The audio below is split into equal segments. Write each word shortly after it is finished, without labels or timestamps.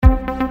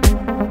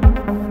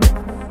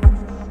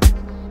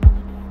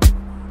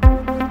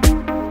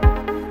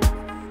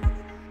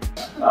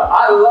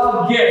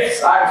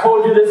I've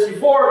told you this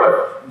before,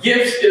 but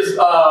gifts is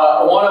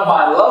one of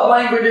my love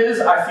languages.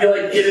 I feel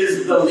like it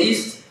is the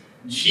least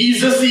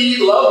Jesus-y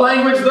love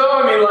language,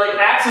 though. I mean, like,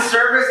 acts of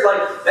service,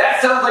 like,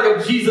 that sounds like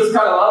a Jesus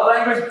kind of love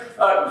language.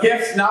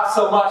 Gifts, not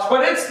so much.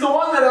 But it's the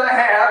one that I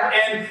have,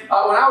 and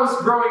when I was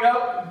growing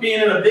up,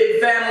 being in a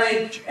big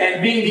family,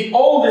 and being the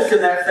oldest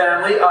in that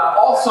family,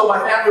 also my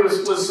family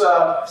was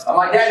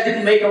my dad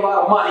didn't make a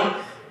lot of money,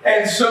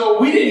 and so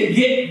we didn't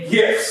get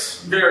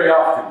gifts very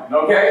often,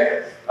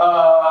 okay?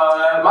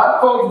 My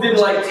folks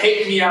didn't, like,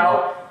 take me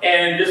out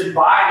and just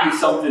buy me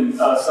something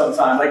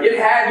sometime. Like, it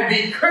had to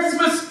be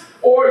Christmas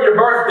or your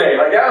birthday.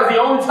 Like, that was the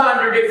only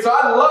time you're getting. So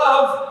I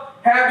love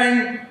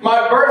having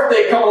my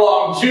birthday come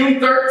along. June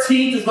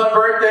 13th is my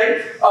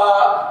birthday,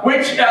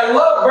 which I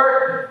love.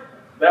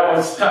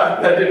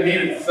 That didn't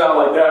mean it to sound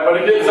like that,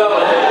 but it did sound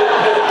like that.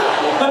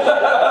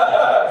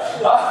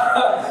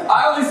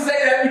 I only say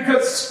that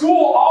because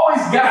school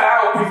always got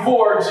out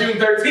before June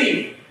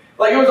 13th.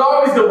 Like, it was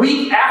always the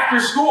week after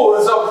school,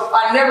 and so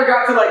I never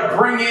got to, like,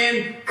 bring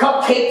in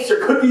cupcakes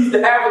or cookies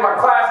to have with my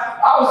class.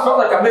 I always felt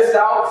like I missed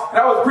out, and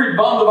I was pretty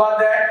bummed about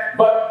that.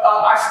 But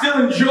I still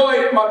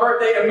enjoyed my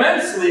birthday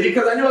immensely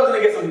because I knew I was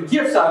going to get some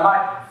gifts out.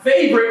 My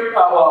favorite,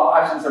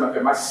 I shouldn't say my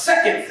favorite, my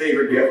second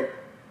favorite gift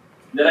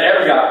that I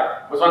ever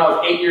got was when I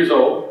was 8 years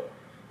old.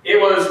 It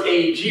was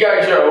a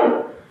G.I.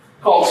 Joe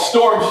called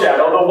Storm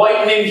Shadow, the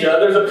white ninja.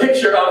 There's a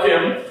picture of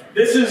him.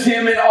 This is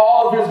him in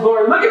all of his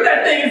glory. Look at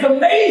that thing. It's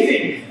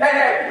amazing.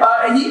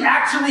 And he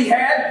actually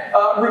had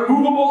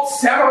removable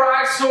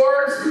samurai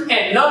swords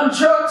and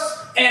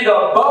nunchucks and a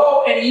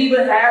bow, and he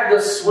even had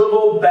the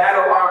swivel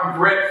battle arm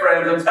grip,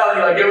 friends. I'm telling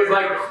you, like, it was,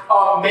 like,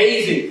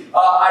 amazing.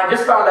 I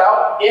just found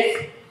out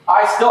if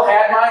I still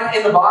had mine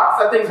in the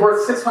box. That thing's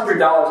worth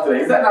 $600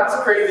 today. Is that not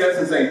so crazy? That's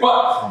insane.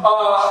 But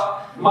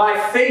my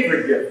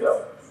favorite gift,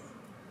 though,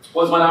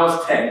 was when I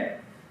was 10.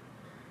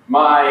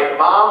 My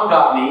mom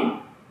got me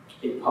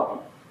a puppy.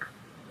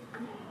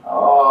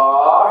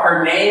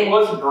 Her name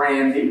was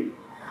Brandy,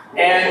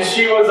 and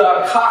she was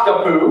a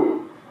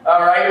cockapoo,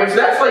 all right, which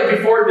that's like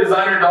before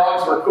designer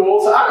dogs were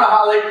cool, so I don't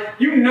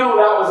know how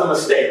that was a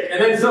mistake.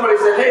 And then somebody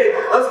said, hey,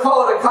 let's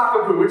call it a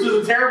cockapoo, which is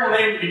a terrible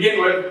name to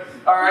begin with,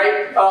 all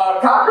right,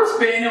 Cocker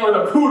Spaniel and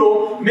a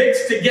Poodle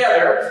mixed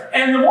together.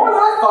 And the more that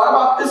I thought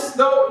about this,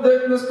 though,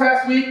 this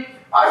past week,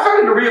 I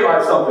started to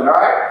realize something, all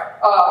right?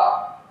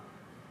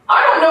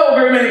 I don't know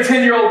very many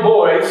 10-year-old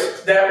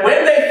boys that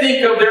when they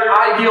think of their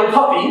ideal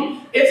puppy,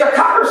 it's a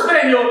Cocker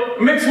Spaniel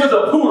mixed with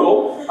a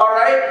Poodle, all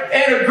right,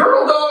 and a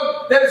girl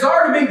dog that has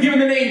already been given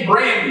the name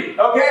Brandy,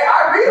 okay?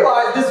 I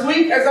realized this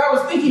week as I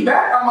was thinking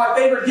back on my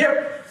favorite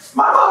gift,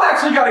 my mom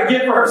actually got a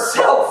gift for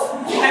herself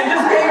and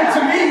just gave it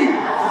to me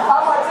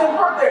on my 10th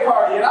birthday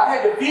party, and I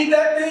had to feed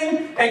that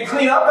thing and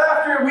clean up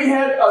after it. We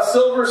had a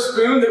silver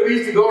spoon that we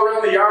used to go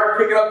around the yard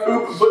picking up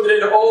poop and putting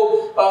it into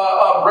old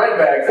bread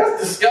bags.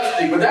 That's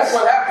disgusting, but that's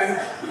what happened.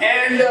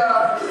 And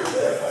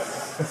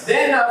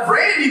then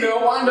Brandy,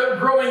 though, wound up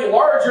growing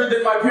larger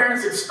than my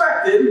parents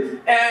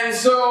expected. And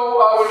so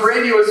when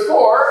Brandy was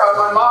 4,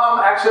 my mom,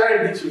 actually I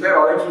didn't think she was that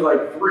old, I think she was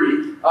like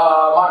 3.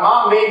 My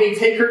mom made me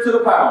take her to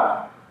the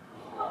pound.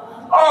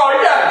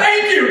 Oh, yeah,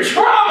 thank you.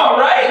 Trauma,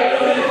 right?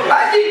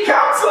 I need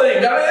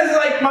counseling. I mean, it's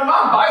like my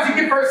mom buys a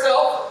gift for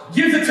herself,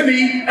 gives it to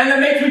me, and then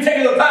makes me take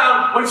it to the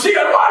pound when she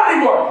doesn't want it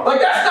anymore.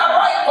 Like, that's not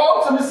right,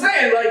 folks. I'm just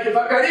saying, like, if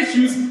I've got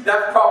issues,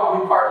 that's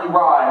probably partly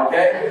why,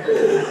 okay?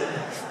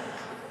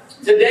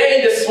 Today,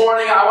 this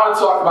morning, I want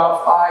to talk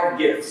about 5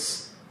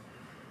 gifts.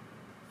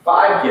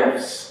 5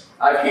 gifts.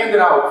 I've handed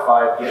out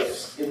 5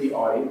 gifts in the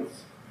audience.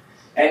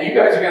 And you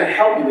guys are going to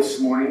help me this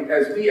morning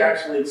as we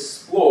actually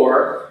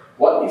explore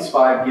what these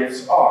 5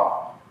 gifts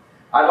are.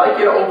 I'd like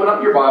you to open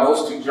up your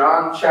Bibles to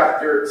John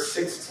chapter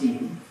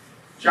 16.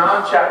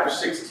 John chapter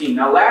 16.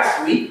 Now,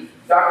 last week,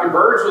 Dr.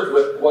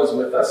 Burge was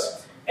with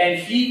us, and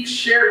he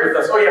shared with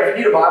us. Oh, yeah, if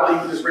you need a Bible,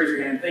 you can just raise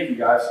your hand. Thank you,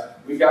 guys.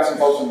 We've got some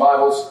folks with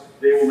Bibles.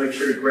 They will make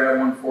sure to grab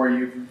one for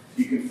you.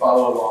 You can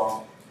follow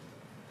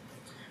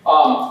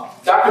along.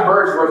 Dr.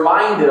 Burge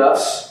reminded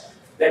us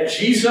that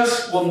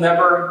Jesus will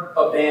never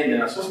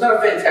abandon us. Wasn't that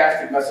a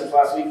fantastic message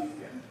last week?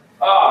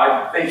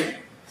 Thank you.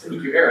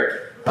 Thank you,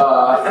 Eric.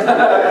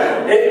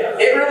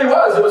 It really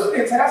was. It was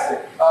fantastic.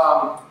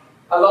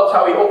 I loved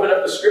how he opened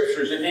up the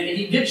scriptures, and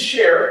he did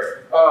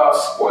share,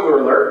 spoiler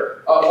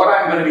alert, what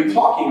I'm going to be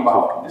talking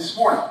about this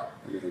morning.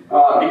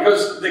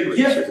 Because the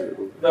gift,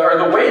 or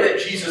the way that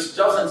Jesus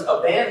doesn't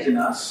abandon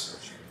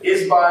us,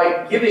 is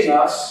by giving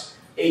us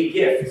a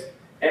gift.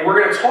 And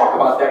we're going to talk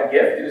about that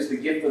gift. It is the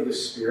gift of the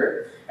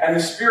Spirit. And the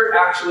Spirit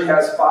actually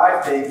has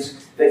 5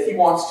 things that he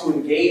wants to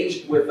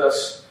engage with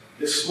us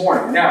this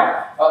morning.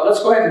 Now, let's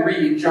go ahead and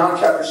read John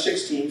chapter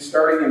 16,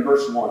 starting in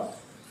verse 1.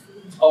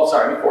 Oh,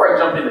 sorry, before I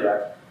jump into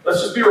that,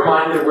 let's just be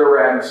reminded of where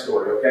we're at in the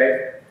story,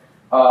 okay?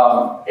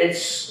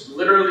 It's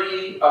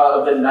literally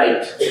the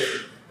night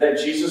that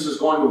Jesus is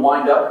going to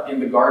wind up in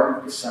the Garden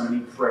of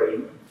Gethsemane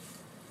praying.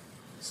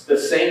 It's the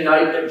same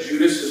night that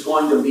Judas is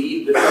going to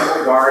lead the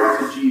temple guard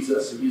to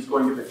Jesus, and he's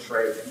going to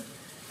betray him.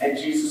 And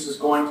Jesus is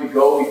going to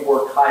go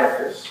before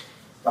Caiaphas,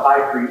 the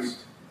high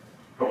priest,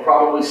 He'll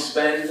probably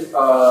spend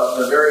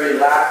the very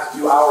last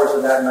few hours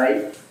of that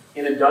night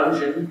in a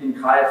dungeon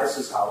in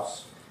Caiaphas'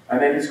 house.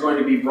 And then he's going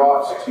to be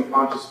brought to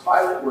Pontius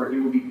Pilate, where he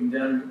will be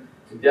condemned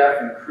to death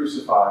and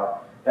crucified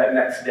that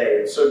next day.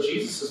 And so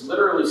Jesus is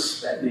literally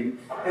spending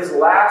his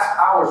last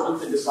hours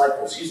with the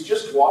disciples. He's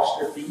just washed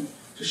their feet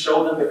to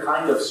show them the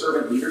kind of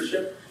servant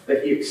leadership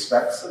that he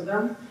expects of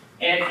them.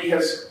 And he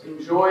has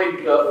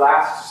enjoyed the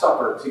Last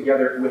Supper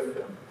together with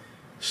them,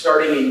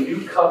 starting a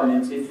new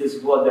covenant in his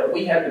blood that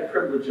we had the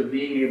privilege of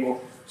being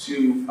able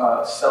to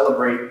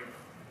celebrate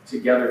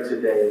together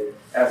today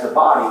as a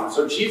body.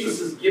 So Jesus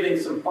is giving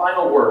some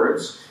final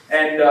words,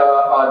 and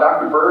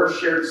Dr. Bird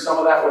shared some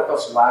of that with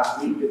us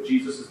last week, that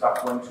Jesus is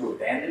not going to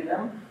abandon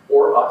them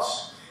or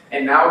us.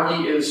 And now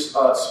he is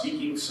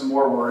speaking some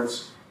more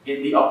words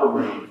in the upper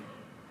room.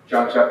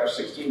 John chapter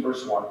 16,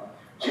 verse 1.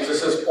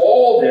 Jesus says,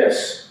 "All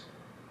this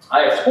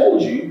I have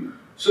told you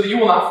so that you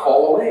will not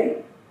fall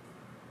away.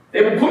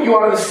 They will put you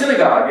out of the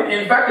synagogue. And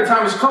in fact, the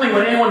time is coming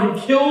when anyone who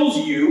kills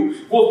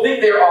you will think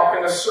they are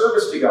offering a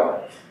service to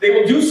God. They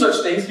will do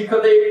such things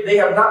because they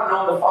have not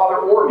known the Father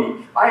or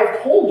me. I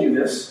have told you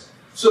this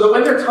so that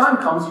when their time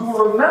comes, you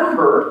will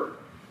remember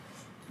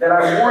that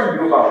I warned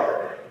you about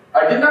that.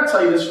 I did not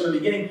tell you this from the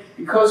beginning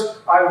because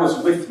I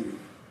was with you.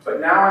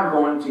 But now I'm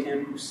going to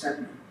him who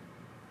sent me."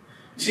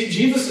 You see,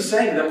 Jesus is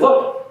saying to them,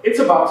 look, it's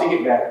about to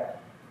get bad.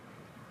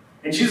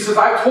 And Jesus says,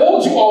 I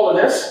told you all of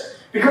this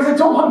because I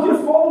don't want you to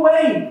fall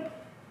away.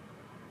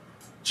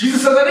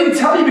 Jesus says, I didn't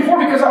tell you before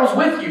because I was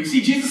with you. You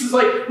see, Jesus is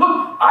like,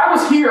 look, I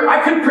was here.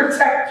 I could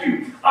protect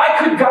you. I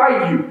could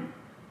guide you.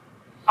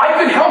 I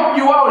could help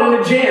you out in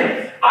a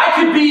jam. I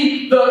could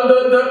be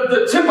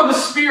the tip of the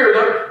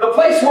spear, the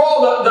place where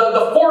all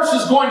the force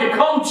is going to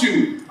come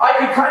to. I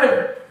could kind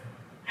of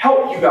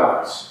help you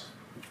guys.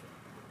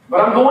 But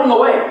I'm going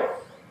away.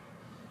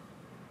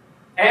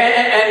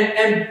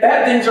 And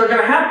bad things are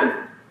going to happen.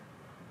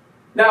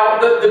 Now,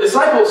 the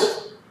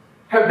disciples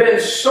have been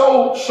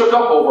so shook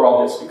up over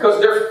all this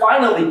because they're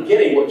finally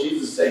getting what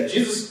Jesus is saying.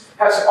 Jesus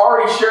has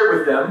already shared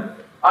with them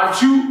on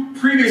 2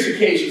 previous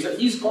occasions that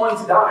he's going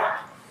to die.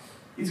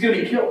 He's going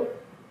to be killed.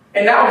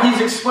 And now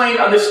he's explained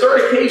on this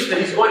 3rd occasion that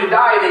he's going to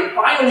die. They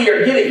finally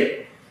are getting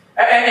it.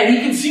 And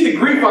he can see the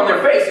grief on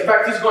their face. In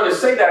fact, he's going to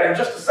say that in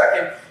just a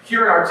second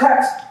here in our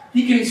text.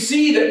 He can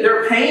see that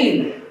their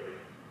pain.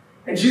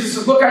 And Jesus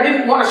says, look, I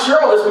didn't want to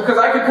share all this because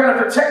I could kind of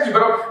protect you,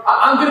 but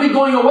I'm going to be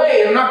going away,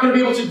 and I'm not going to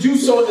be able to do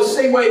so in the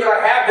same way that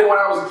I have been when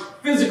I was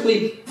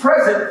physically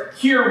present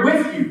here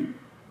with you.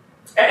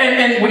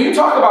 And when you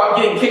talk about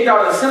getting kicked out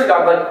of the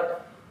synagogue,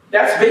 like,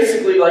 that's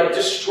basically like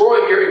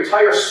destroying your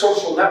entire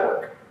social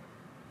network.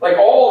 Like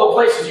all the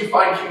places you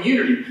find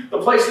community,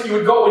 the place that you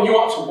would go when you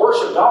want to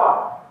worship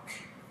God,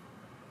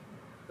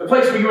 the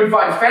place where you would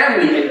find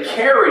family and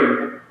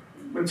caring.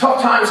 When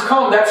tough times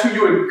come, that's who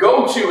you would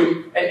go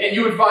to and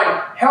you would find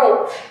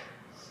help.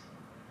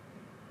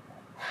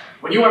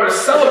 When you wanted to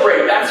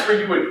celebrate, that's where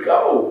you would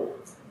go.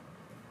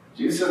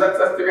 Jesus says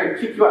they're going to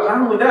kick you out.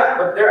 Not only that,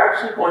 but they're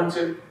actually going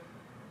to,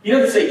 he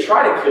doesn't say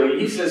try to kill you.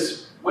 He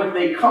says when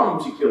they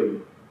come to kill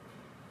you.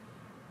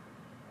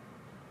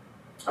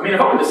 I mean,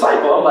 if I'm a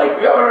disciple, I'm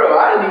like, no,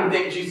 I didn't even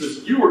think,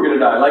 Jesus, you were going to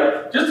die.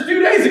 Like, just a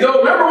few days ago,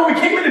 remember when we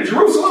came into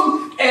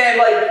Jerusalem? And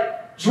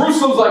like,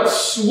 Jerusalem's like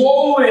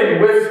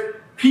swollen with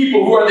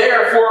people who are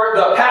there for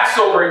the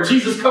Passover, and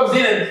Jesus comes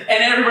in, and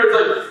everybody's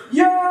like,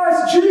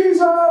 yes, Jesus,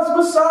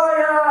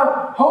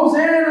 Messiah,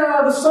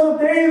 Hosanna, the Son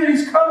of David,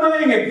 he's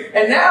coming.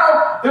 And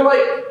now they're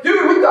like,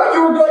 dude, we thought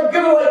you were like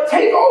going to like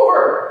take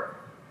over.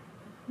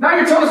 Now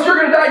you're telling us you're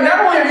going to die.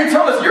 Not only are you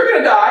telling us you're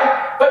going to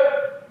die,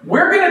 but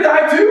we're going to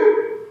die too.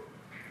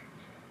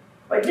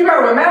 Like, you got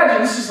to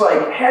imagine, this is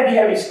like heavy,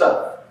 heavy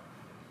stuff.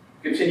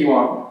 Continue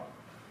on.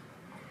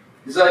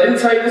 He said, I didn't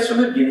tell you this from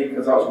the beginning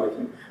because I was with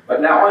you. But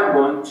now I'm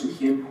going to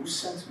him who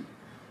sent me.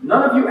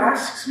 None of you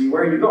asks me,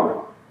 where are you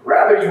going?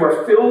 Rather, you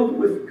are filled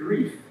with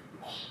grief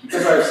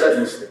because I have said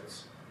these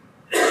things.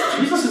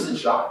 Jesus isn't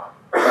shocked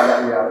by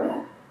that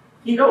reality.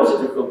 He knows that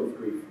they're filled with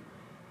grief.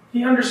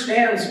 He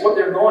understands what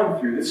they're going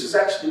through. This is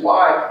actually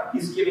why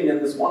he's giving them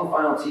this one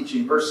final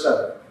teaching. Verse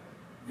 7.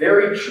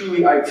 Very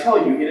truly I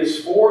tell you, it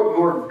is for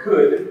your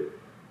good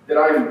that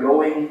I am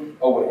going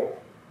away.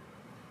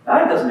 Now,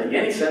 that doesn't make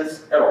any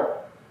sense at all.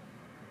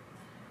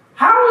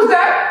 How is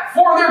that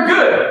for their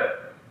good?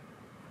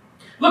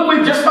 Look,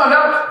 we've just found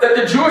out that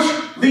the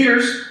Jewish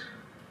leaders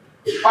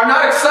are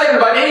not excited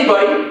about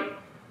anybody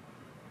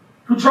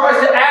who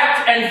tries to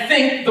act and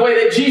think the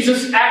way that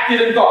Jesus acted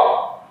and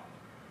thought.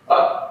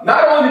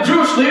 Not only the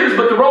Jewish leaders,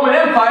 but the Roman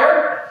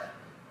Empire.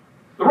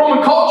 The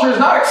Roman culture is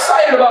not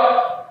excited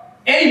about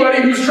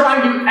anybody who's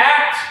trying to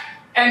act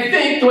and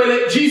think the way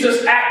that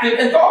Jesus acted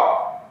and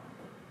thought.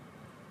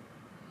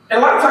 And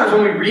a lot of times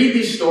when we read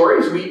these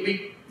stories,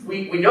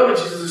 we know that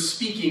Jesus is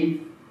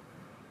speaking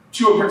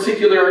to a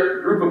particular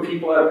group of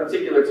people at a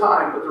particular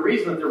time, but the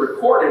reason that they're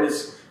recorded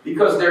is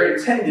because they're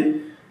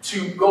intended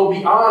to go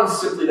beyond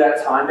simply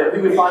that time, that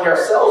we would find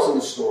ourselves in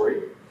the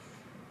story.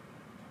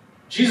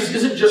 Jesus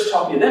isn't just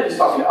talking to them, he's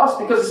talking to us,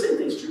 because the same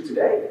thing's true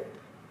today.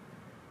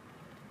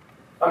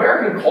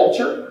 American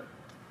culture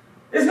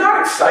is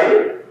not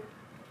excited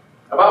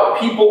about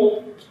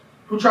people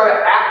who try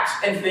to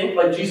act and think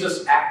like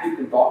Jesus acted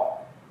and thought.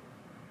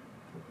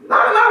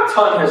 Not a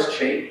ton has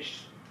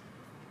changed.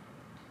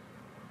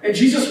 And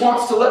Jesus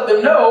wants to let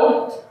them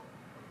know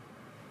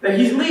that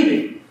he's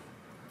leaving.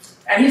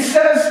 And he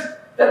says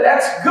that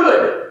that's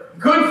good.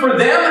 Good for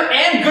them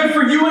and good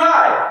for you and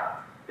I.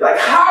 You're like,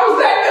 how is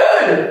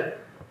that good?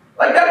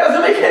 Like, that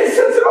doesn't make any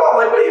sense at all.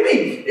 Like, what do you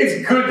mean?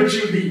 It's good that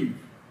you leave.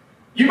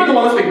 You've been the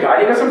one that's been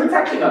guiding us and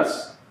protecting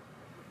us.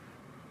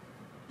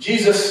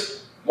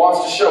 Jesus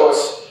wants to show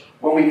us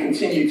when we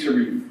continue to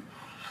read.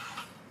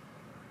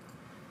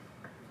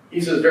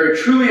 He says, very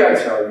truly I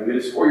tell you, it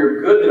is for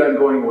your good that I'm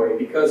going away,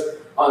 because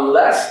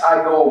unless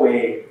I go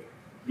away,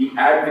 the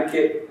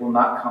advocate will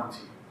not come to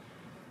you.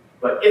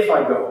 But if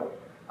I go,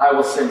 I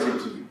will send him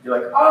to you. You're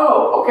like,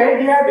 oh,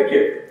 okay, the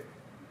advocate.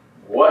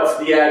 What's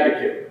the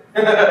advocate?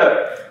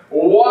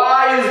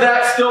 Why is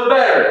that still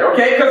better?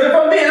 Okay, because if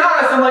I'm being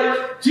honest, I'm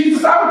like,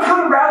 Jesus, I would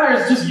kind of rather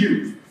it's just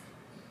you.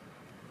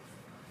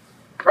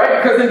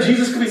 Right? Because then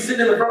Jesus could be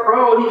sitting in the front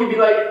row and he could be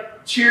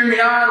like, cheering me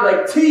on,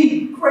 like,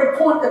 T, great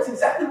point, that's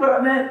exactly what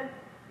I meant.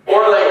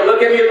 Or like,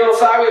 look at me a little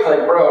sideways, like,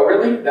 bro,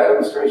 really? That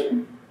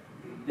illustration?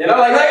 You know,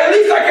 like at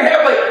least I can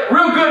have like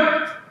real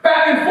good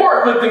back and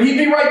forth with him. He'd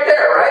be right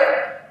there,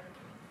 right?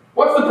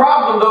 What's the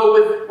problem,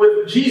 though,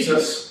 with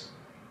Jesus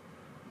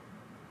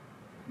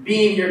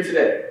being here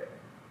today?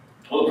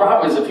 Well, the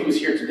problem is if he was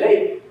here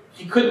today,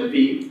 he couldn't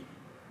be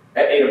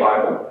at Ada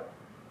Bible,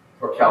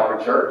 or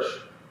Calvary Church,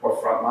 or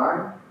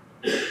Frontline.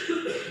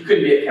 He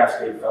couldn't be at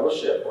Cascade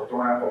Fellowship, or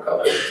Thornapple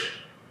Covenant.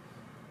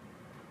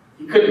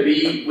 He couldn't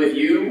be with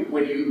you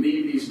when you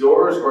leave these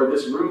doors, or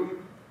this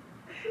room.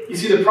 You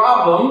see, the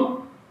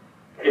problem,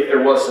 if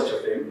there was such a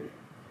thing,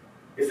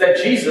 is that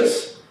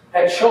Jesus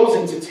had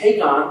chosen to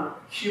take on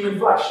human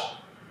flesh.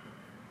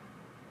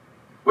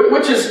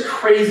 Which is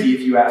crazy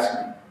if you ask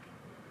me.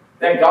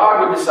 That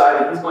God would decide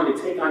that he's going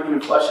to take on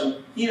human flesh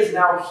and he is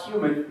now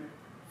human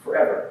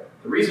forever.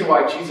 The reason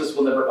why Jesus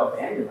will never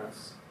abandon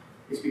us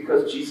is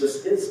because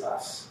Jesus is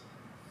us.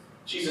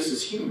 Jesus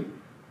is human.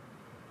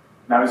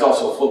 Now he's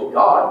also fully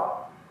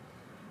God.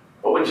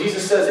 But when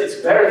Jesus says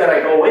it's better that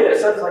I go away, that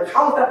sounds like,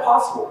 how is that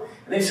possible?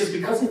 And then he says,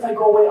 because if I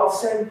go away, I'll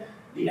send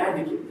the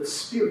advocate, the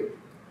Spirit.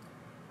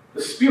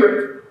 The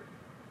Spirit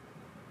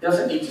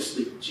doesn't need to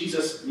sleep.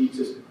 Jesus needs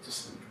to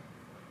sleep.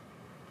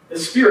 The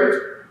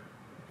Spirit,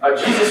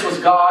 Jesus was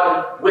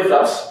God with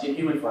us in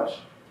human flesh.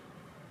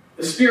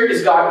 The Spirit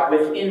is God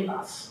within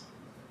us.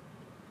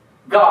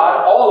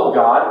 God, all of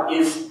God,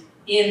 is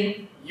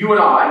in you and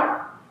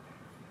I.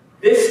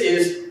 This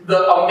is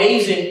the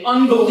amazing,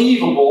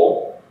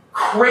 unbelievable,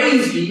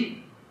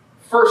 crazy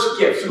first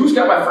gift. So who's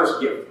got my first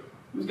gift?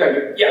 Who's got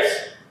it?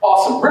 Yes.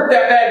 Awesome. Rip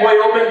that bad boy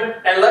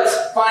open and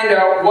let's find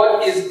out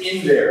what is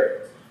in there.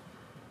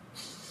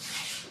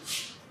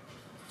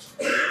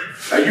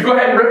 Now you go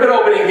ahead and rip it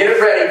open and get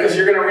it ready because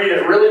you're going to read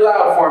it really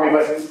loud for me,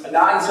 but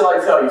not until I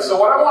tell you. So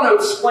what I want to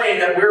explain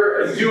that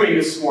we're doing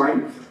this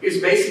morning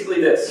is basically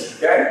this,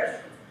 okay?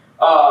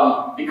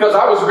 Because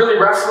I was really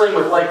wrestling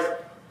with like,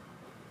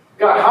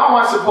 God, how am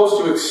I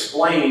supposed to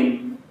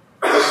explain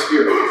the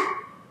Spirit?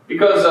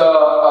 Because a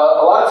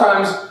lot of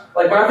times,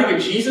 like when I think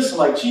of Jesus, I'm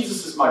like,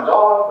 Jesus is my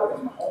dog, like,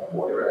 he's my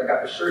homeboy, right? I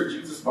got the shirt,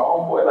 Jesus is my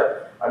homeboy,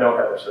 like, I don't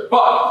have that shirt.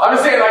 But I'm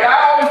just saying, like,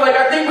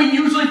 I think we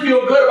usually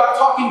feel good about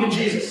talking to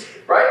Jesus,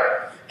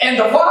 right? And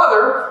the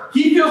Father,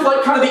 he feels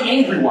like kind of the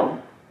angry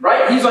one,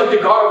 right? He's like the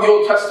God of the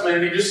Old Testament,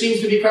 and he just seems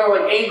to be kind of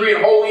like angry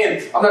and holy,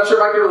 and I'm not sure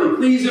if I can really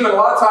please him, and a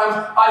lot of times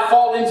I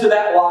fall into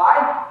that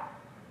lie.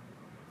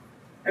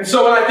 And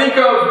so when I think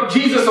of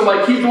Jesus, I'm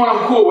like, he's the one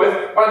I'm cool with.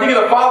 When I think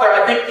of the Father,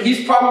 I think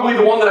he's probably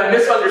the one that I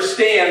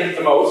misunderstand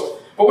the most.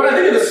 But when I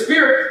think of the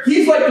Spirit,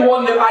 he's like the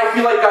one that I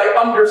feel like I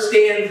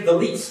understand the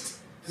least.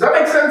 Does that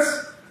make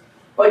sense?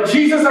 Like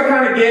Jesus, I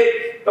kind of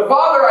get. The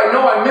Father, I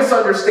know I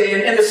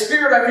misunderstand. And the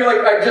Spirit, I feel like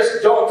I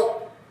just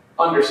don't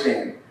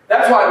understand.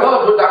 That's why I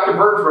love what Dr.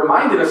 Burge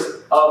reminded us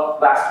of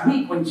last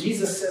week when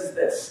Jesus says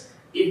this.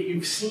 If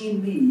you've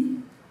seen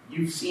me,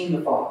 you've seen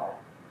the Father.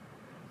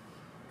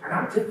 They're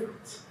not different.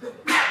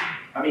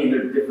 I mean,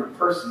 they're different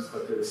persons,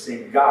 but they're the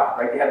same God,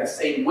 right? They have the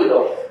same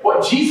will.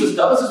 What Jesus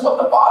does is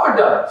what the Father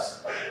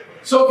does.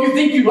 So if you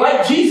think you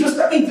like Jesus,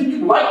 that means that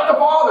you like the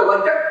Father.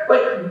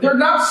 Like they're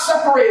not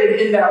separated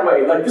in that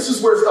way. Like this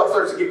is where stuff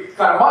starts to get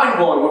kind of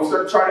mind-blowing when we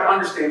start trying to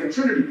understand the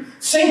Trinity.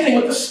 Same thing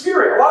with the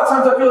Spirit. A lot of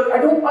times I feel like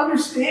I don't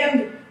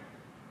understand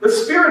the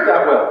Spirit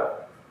that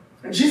well.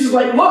 And Jesus is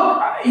like,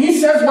 look, he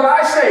says what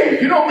I say.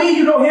 If you know me,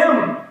 you know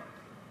him.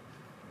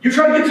 You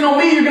try to get to know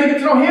me, you're going to get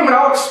to know him, and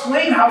I'll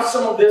explain how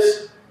some of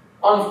this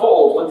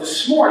unfolds. But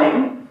this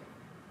morning,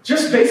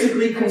 just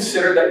basically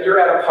consider that you're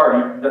at a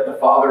party that the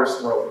Father is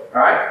throwing.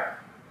 All right?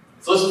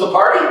 So this is the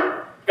party.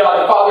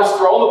 God the Father's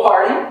throwing the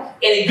party.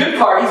 Any good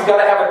party's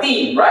got to have a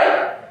theme,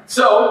 right?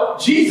 So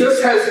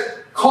Jesus has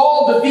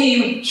called the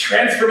theme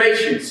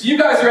transformation. So you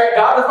guys are at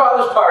God the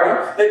Father's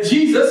party that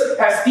Jesus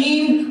has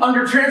themed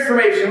under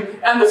transformation,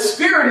 and the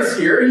Spirit is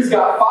here. He's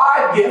got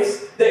 5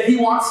 gifts that he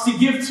wants to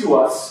give to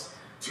us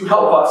to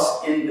help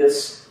us in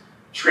this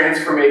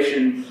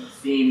transformation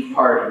themed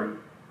party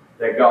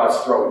that God's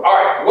throwing. All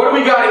right, what do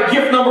we got in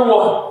gift number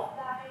 1?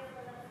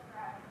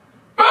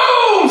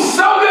 Boom!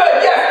 So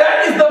good! Yes,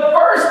 that is the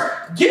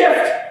first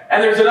gift.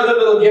 And there's another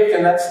little gift,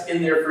 and that's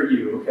in there for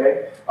you,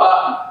 okay?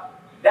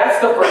 That's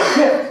the first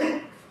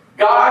gift.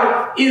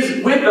 God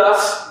is with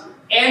us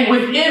and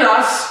within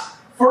us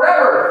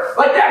forever.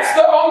 Like, that's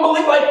the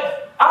unbelief.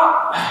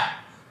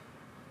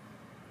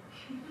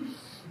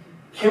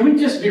 Can we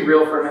just be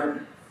real for a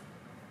minute?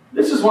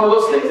 This is one of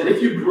those things that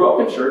if you grew up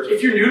in church,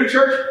 if you're new to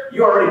church,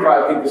 you already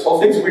probably think this whole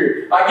thing's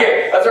weird. I get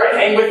it. That's all right.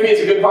 Hang with me.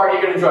 It's a good party.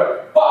 You're going to enjoy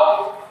it.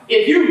 But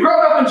if you've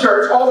grown up in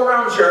church, all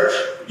around church,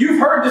 you've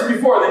heard this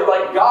before, that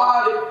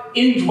God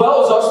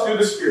indwells us through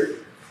the Spirit.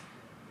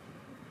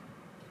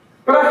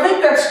 But I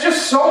think that's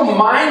just so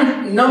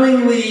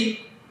mind-numbingly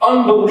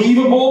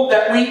unbelievable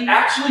that we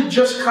actually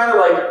just kind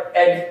of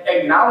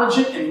acknowledge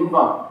it and move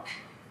on.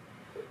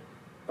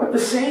 But the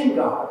same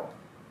God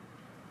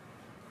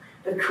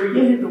that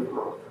created the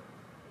world,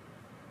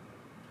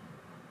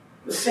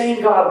 the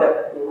same God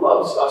that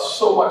loves us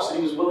so much that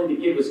he was willing to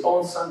give his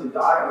own son to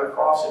die on the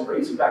cross and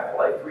raise him back to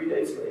life 3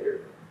 days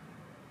later.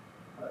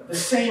 The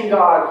same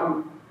God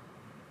who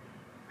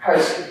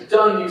has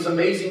done these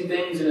amazing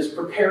things and is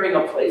preparing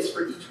a place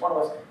for each one of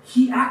us.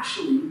 He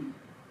actually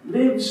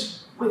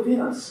lives within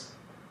us.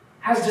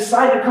 Has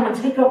decided to come and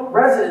take up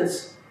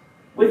residence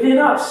within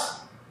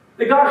us.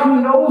 The God who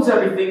knows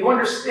everything, who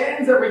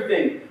understands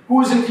everything,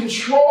 who is in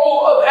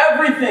control of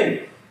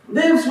everything,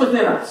 lives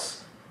within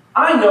us.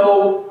 I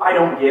know I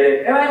don't get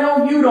it, and I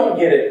know you don't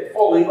get it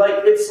fully.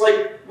 It's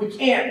like we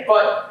can't,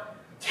 but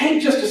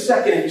take just a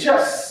second and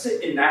just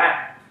sit in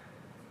that.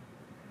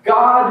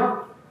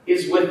 God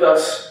is with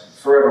us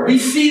forever. We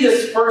see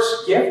this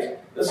first gift.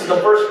 This is the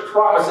first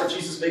promise that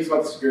Jesus makes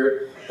about the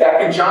Spirit.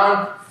 Back in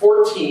John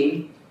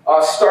 14,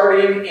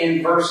 starting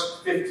in verse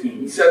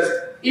 15. He says,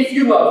 "If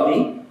you love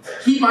me,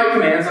 keep my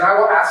commands, and I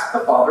will ask the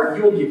Father, and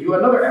he will give you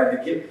another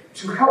advocate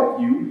to help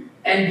you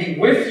and be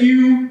with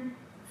you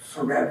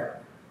forever."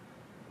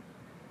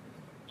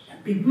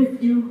 And be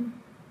with you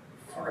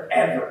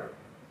forever.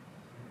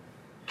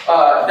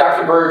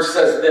 Dr. Burge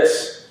says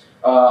this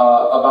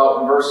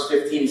about verse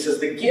 15. He says,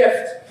 "The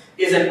gift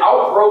is an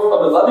outgrowth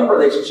of a loving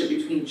relationship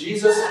between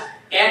Jesus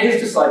and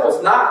his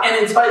disciples, not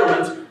an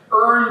entitlement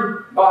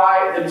earned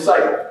by the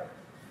disciple."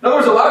 In other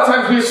words, a lot of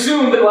times we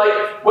assume that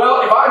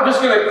if I'm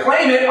just going to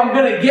claim it, I'm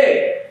going to get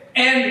it.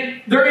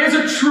 And there is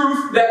a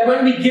truth that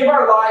when we give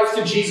our lives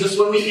to Jesus,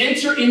 when we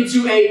enter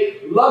into a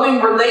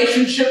loving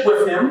relationship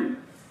with him,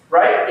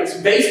 right? It's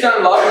based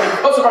on love, and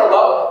because of our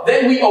love,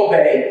 then we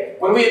obey.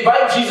 When we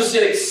invite Jesus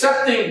in,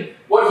 accepting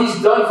what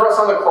he's done for us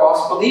on the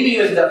cross, believing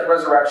in his death and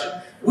resurrection,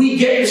 we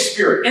get the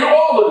Spirit, and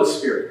all of the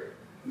Spirit.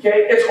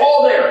 Okay? It's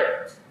all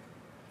there.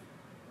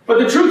 But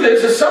the truth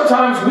is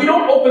sometimes we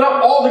don't open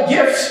up all the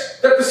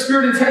gifts that the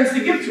Spirit intends to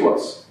give to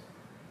us.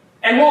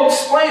 And we'll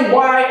explain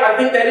why I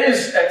think that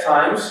is at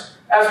times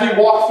as we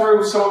walk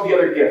through some of the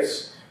other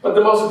gifts. But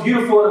the most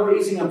beautiful and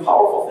amazing and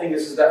powerful thing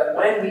is that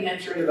when we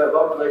enter into that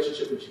love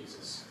relationship with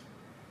Jesus,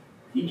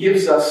 he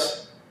gives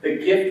us the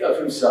gift of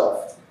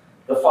himself,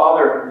 the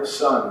Father and the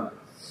Son,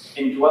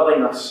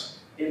 indwelling us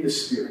in the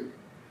Spirit.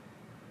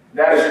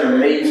 That is an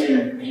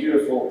amazing,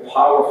 beautiful,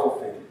 powerful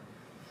thing.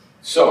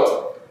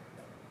 So,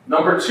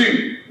 number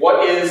 2,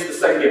 what is the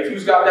second gift?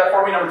 Who's got that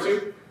for me, number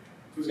 2?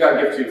 Who's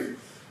got gift 2?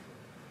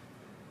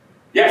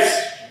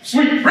 Yes!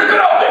 Sweet! Rip it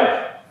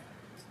open!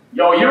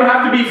 Yo, you don't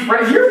have to be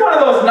friends. You're one of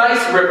those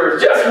nice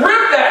rippers. Just rip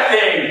that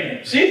thing!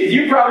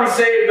 You probably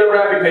saved the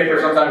wrapping paper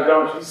sometimes,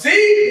 don't you?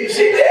 See?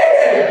 She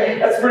did!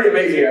 That's pretty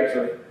amazing,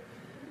 actually.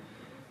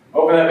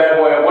 Open that bad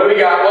boy up. What do we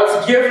got?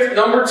 What's gift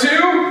number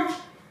 2?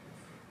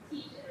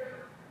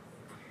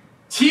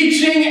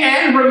 Teaching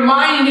and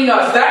reminding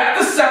us.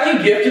 That's the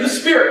second gift of the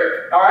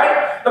Spirit.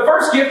 Alright? The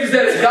first gift is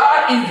that it's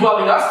God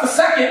indwelling us. The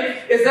second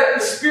is that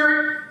the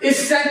Spirit is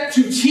sent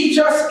to teach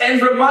us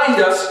and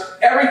remind us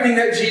everything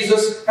that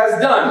Jesus has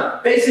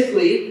done.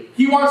 Basically,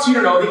 he wants you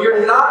to know that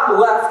you're not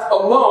left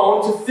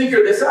alone to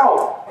figure this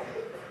out.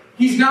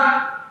 He's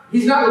not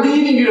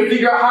leaving you to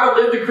figure out how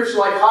to live the Christian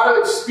life, how to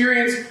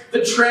experience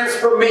the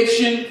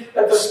transformation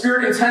that the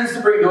Spirit intends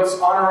to bring to us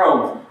on our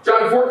own.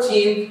 John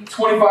 14,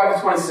 25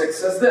 to 26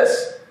 says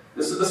this.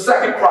 This is the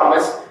second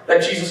promise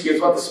that Jesus gives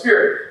about the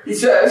Spirit. He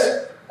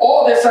says,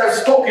 "All this I have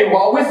spoken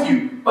while with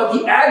you, but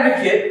the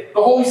Advocate,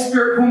 the Holy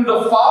Spirit, whom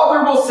the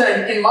Father will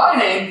send in my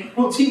name,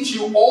 will teach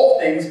you all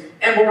things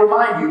and will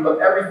remind you of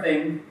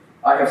everything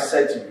I have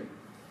said to you."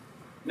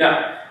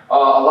 Now, a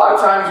lot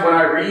of times when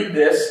I read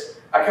this,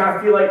 I kind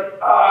of feel like,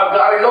 God,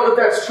 I know that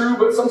that's true,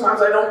 but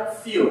sometimes I don't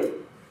feel it.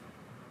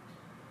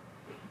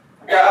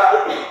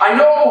 I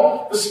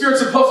know the Spirit's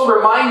supposed to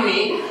remind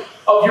me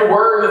of your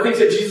word and the things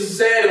that Jesus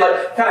said and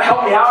kind of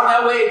help me out in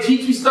that way and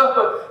teach me stuff,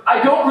 but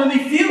I don't really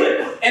feel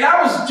it. And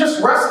I was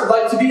just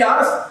wrestling, to be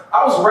honest,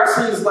 I was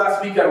wrestling this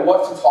last week on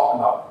what to talk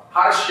about,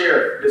 how to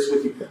share this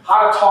with you,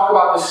 how to talk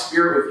about the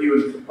Spirit with you,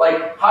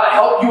 and how to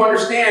help you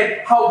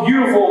understand how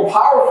beautiful and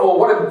powerful,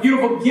 what a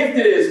beautiful gift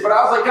it is. But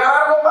I was like, God,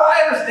 I don't know if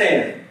I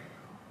understand.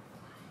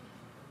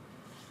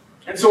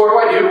 And so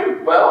what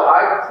do? Well,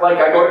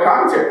 I go to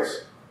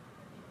commentaries.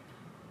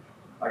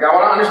 Like, I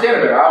want to understand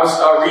it better. I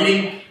was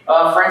reading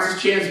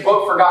Francis Chan's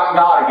book, Forgotten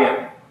God,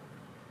 again.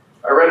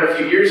 I read it a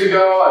few years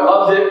ago. I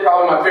loved it.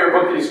 Probably my favorite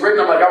book that he's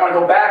written. I'm like, I want to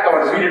go back. I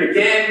want to read it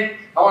again.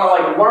 I want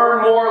to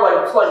learn more.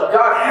 Like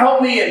God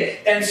help me.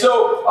 And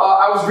so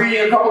I was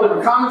reading a couple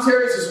different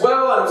commentaries as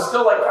well. And I was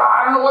still like,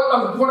 I don't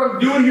know what I'm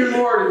doing here,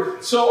 Lord.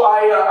 And so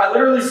I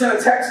literally sent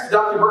a text to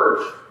Dr.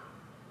 Burge.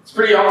 It's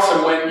pretty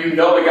awesome when you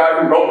know the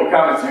guy who wrote the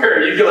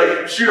commentary. You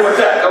can shoot him a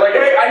text. They're like,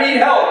 hey, I need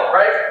help,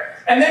 right?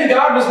 And then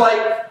God was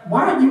like,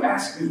 why don't you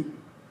ask me?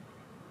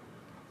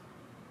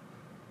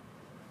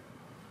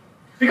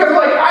 Because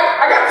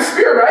I got the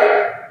Spirit,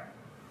 right?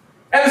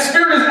 And the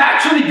Spirit is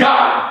actually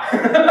God.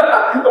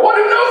 The one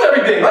who knows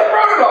everything,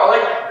 wrote it all.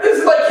 This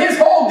is his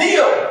whole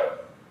deal.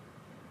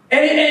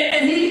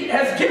 And he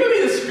has given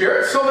me the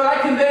Spirit so that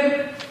I can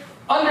then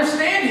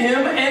understand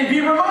him and be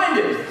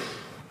reminded.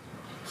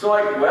 So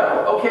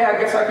well, okay,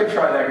 I guess I could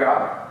try that,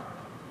 God.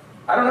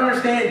 I don't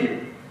understand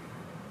you.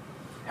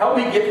 Help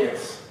me get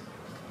this.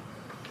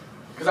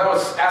 Because I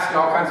was asking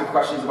all kinds of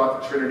questions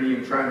about the Trinity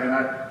and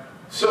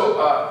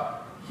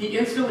he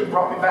instantly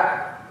brought me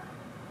back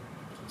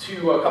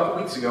to a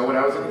couple weeks ago when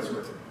I was in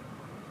Israel.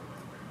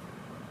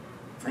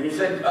 And he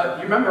said,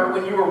 you remember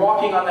when you were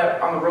walking on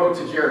the road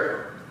to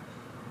Jericho?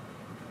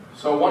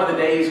 So one of the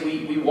days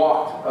we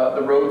walked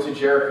the road to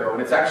Jericho,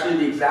 and it's actually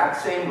the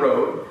exact same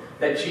road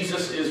that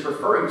Jesus is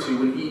referring to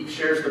when he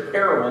shares the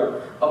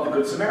parable of the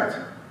Good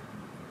Samaritan.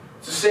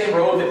 It's the same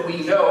road that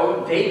we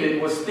know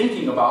David was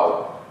thinking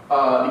about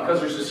because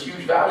there's this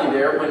huge valley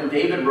there when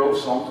David wrote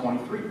Psalm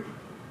 23.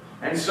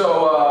 And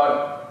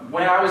so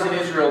when I was in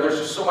Israel, there's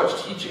just so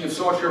much teaching and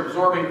so much you're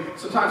absorbing.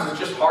 Sometimes it's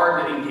just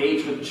hard to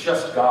engage with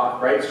just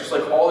God, right? It's just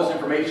all this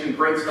information,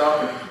 great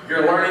stuff, and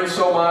you're learning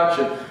so much.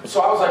 And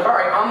so I was like, all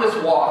right, on this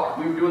walk,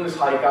 we were doing this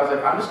hike, I was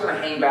like, I'm just going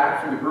to hang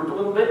back from the group a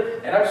little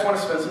bit, and I just want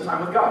to spend some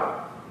time with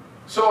God.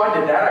 So I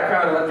did that. I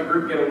kind of let the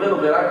group get a little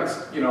bit. I could,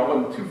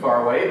 wasn't too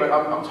far away, but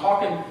I'm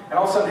talking, and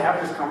all of a sudden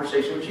having this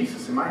conversation with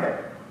Jesus in my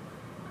head.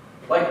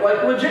 Like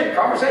legit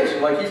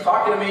conversation. He's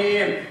talking to me,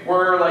 and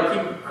we're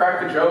he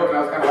cracked a joke, and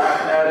I was kind of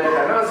laughing at it.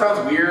 I know it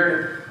sounds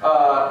weird,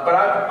 but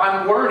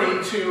I'm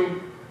learning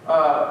to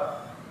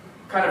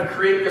kind of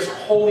create this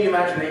holy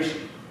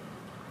imagination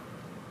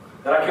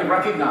that I can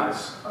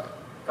recognize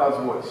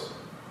God's voice.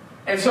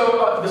 And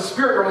so the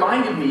Spirit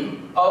reminded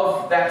me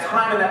of that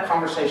time in that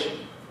conversation.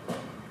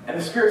 And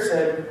the Spirit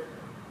said,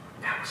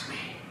 that was me.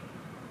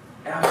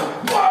 And I was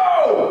like,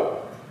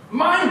 whoa!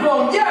 Mind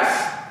blown,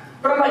 yes!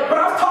 But but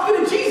I was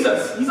talking to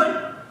Jesus. He's like,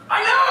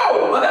 I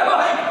know! But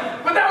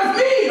that was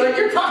me!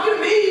 You're talking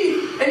to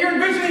me, and you're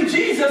envisioning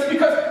Jesus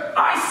because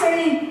I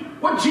say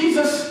what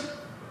Jesus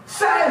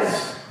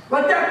says.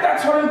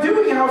 That's what I'm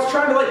doing. And I was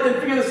trying to then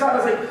figure this out. I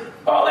was like,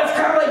 oh, that's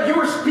kind of you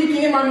were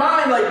speaking in my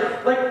mind, like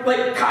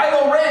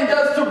Kylo Ren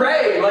does to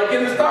Rey,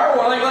 in the Star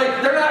Wars.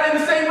 They're not in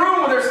the same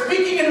room, but they're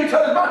speaking in each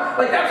other's mind.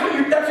 That's what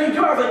you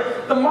do. I was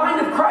like, the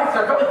mind of Christ.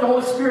 And I felt like the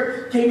Holy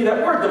Spirit gave me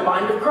that word, the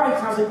mind of Christ.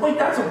 And I was like, wait,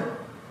 that's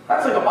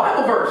like a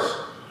Bible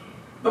verse.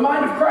 The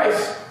mind of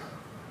Christ.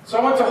 So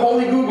I went to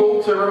Holy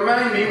Google to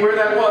remind me where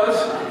that was,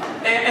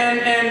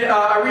 and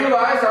I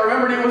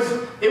remembered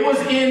it was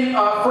in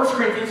 1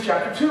 Corinthians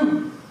chapter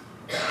 2.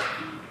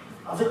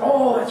 I was like,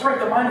 oh, that's right,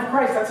 the mind of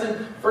Christ. That's in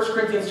 1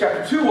 Corinthians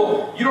chapter 2.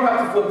 Well, you don't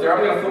have to flip there.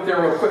 I'm going to flip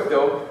there real quick,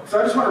 though, because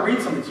I just want to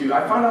read something to you.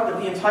 I found out that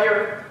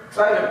because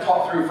I haven't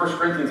taught through 1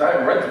 Corinthians. I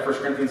haven't read through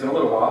 1 Corinthians in a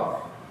little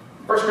while.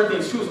 1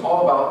 Corinthians 2 is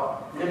all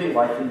about living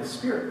life in the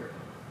Spirit.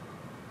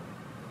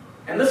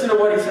 And listen to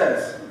what he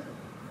says.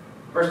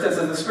 Verse 10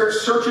 says, the Spirit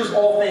searches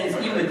all things,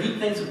 even the deep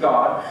things of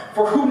God.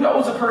 For who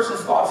knows a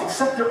person's thoughts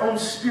except their own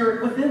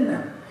spirit within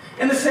them?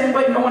 In the same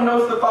way, no one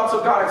knows the thoughts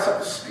of God except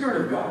the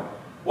Spirit of God.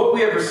 What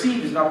we have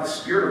received is not the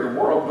spirit of the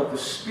world, but the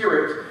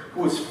Spirit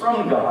who is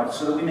from God,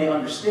 so that we may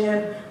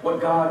understand what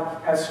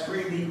God has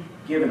freely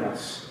given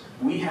us.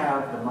 We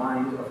have the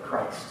mind of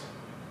Christ.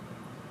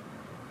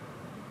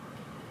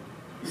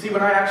 You see,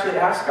 when I actually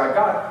asked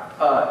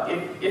God,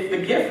 if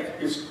the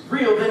gift is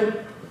real,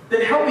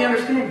 then help me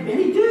understand. And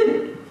he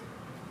did.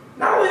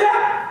 Not only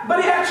that,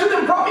 but he actually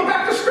then brought me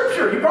back to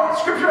Scripture. He brought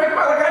Scripture back to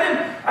my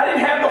I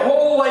didn't have the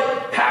whole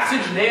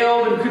passage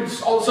nailed and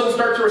could all of a sudden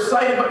start to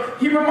recite it, but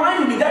he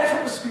reminded me that's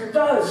what the Spirit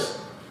does.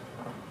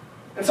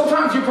 And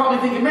sometimes you're probably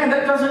thinking, man,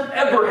 that doesn't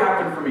ever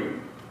happen for me.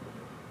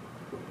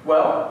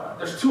 Well,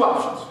 there's two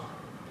options.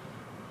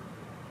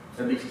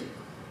 At least two.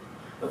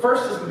 The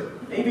first is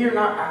maybe you're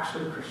not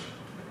actually a Christian.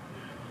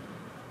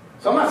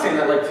 So I'm not saying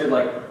that to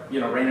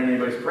rain on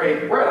anybody's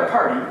parade. We're at a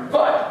party,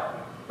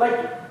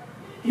 but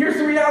here's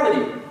the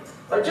reality.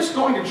 Just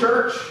going to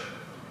church,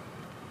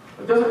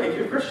 it doesn't make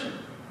you a Christian.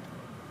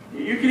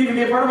 You can even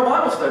be a part of a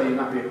Bible study and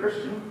not be a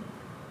Christian.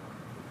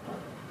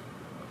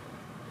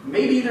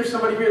 Maybe there's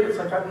somebody here that's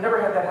I've never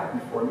had that happen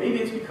before. Maybe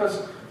it's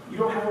because you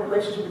don't have a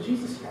relationship with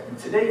Jesus yet. And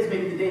today is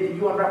maybe the day that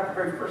you unwrap the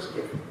very first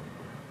gift,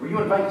 where you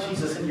invite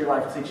Jesus into your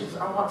life and say, Jesus,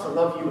 I want to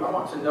love you. I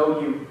want to know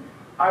you.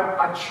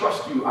 I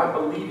trust you. I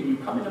believe in you.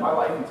 Come into my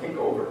life and take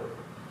over.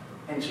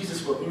 And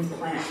Jesus will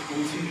implant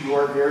into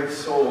your very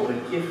soul the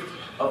gift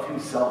of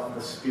himself,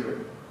 the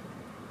Spirit.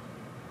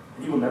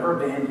 And he will never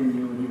abandon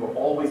you, and he will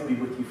always be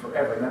with you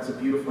forever. And that's a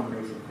beautiful,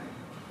 amazing thing.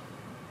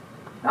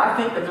 Now, I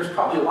think that there's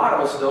probably a lot of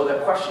us, though,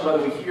 that question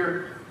whether we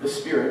hear the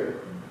Spirit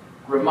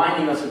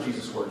reminding us of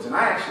Jesus' words. And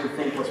I actually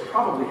think what's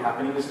probably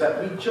happening is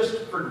that we just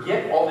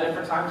forget all the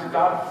different times that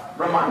God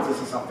reminds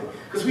us of something.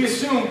 Because we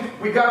assume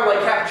we've got to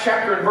have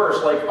chapter and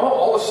verse. Like, oh,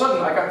 all of a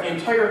sudden I got the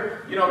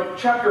entire,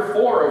 chapter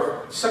 4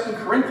 of 2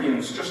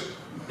 Corinthians just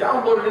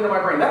downloaded into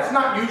my brain. That's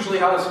not usually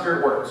how the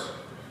Spirit works.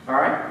 All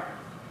right?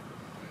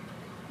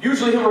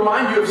 Usually he'll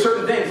remind you of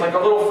certain things, like a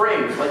little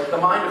phrase, like the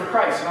mind of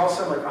Christ. And all of a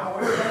sudden, oh,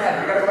 where's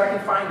that? I got to go back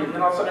and find it. And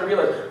then all of a sudden I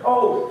realize,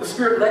 oh, the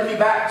Spirit led me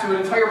back to an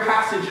entire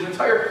passage, an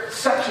entire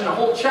section, a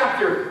whole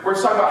chapter where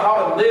it's talking about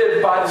how to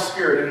live by the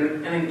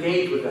Spirit and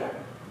engage with that.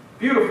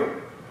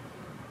 Beautiful.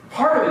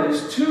 Part of it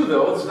is, too,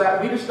 though, is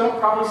that we just don't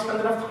probably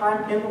spend enough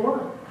time in the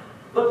Word.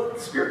 Look,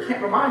 the Spirit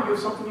can't remind you of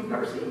something you've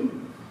never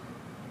seen.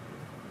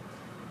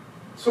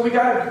 So we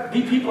got to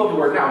be people of the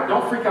Word. Now,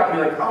 don't freak out and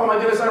be like, oh my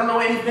goodness, I don't know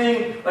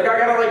anything. I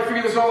got to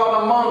figure this all out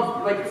in a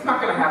month. It's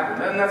not going to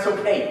happen. And that's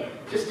okay.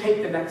 Just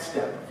take the next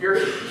step. If you're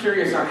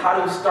curious on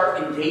how to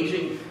start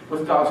engaging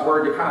with God's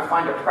Word to kind of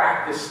find a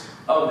practice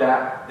of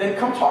that, then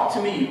come talk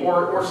to me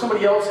or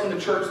somebody else in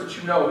the church that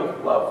you know.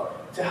 We'd love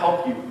to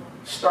help you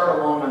start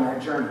along on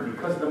that journey.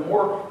 Because the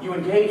more you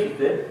engage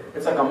with it,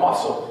 it's like a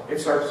muscle. It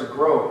starts to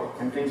grow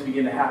and things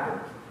begin to happen.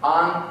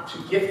 On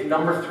to gift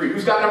number 3.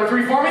 Who's got number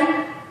 3 for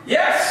me?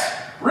 Yes!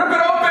 Rip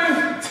it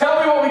open. Tell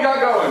me what we got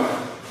going.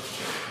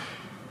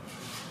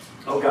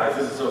 Oh, guys,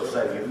 this is so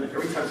exciting, isn't it?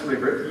 Every time somebody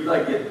rips it, you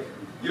like it.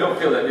 You don't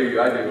feel that, do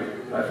you? I do.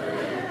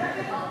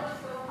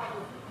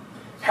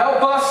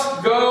 Help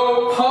us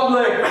go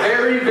public.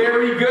 Very,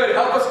 very good.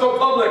 Help us go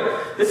public.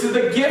 This is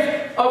the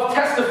gift of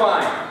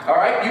testifying. All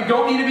right? You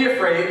don't need to be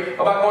afraid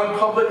about going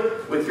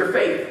public with your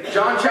faith.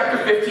 John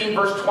chapter 15,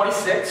 verse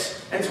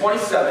 26 and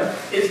 27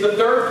 is the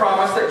third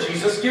promise that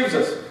Jesus gives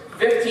us.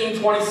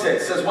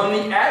 15:26 says, when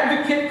the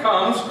advocate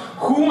comes,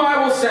 whom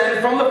I will send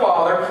from the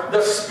Father,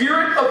 the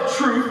Spirit of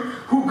truth,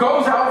 who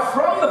goes out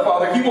from the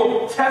Father, he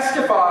will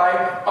testify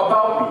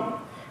about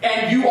me.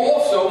 And you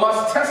also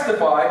must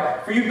testify,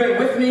 for you've been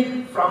with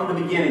me from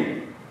the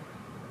beginning.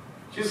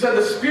 Jesus said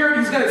the Spirit,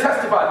 he's going to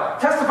testify.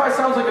 Testify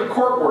sounds like a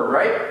court word,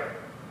 right?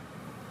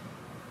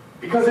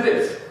 Because it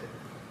is.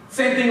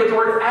 Same thing with the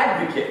word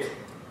advocate.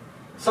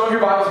 Some of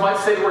your Bibles might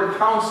say the word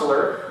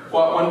counselor.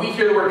 Well, when we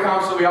hear the word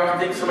counselor, we often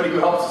think somebody who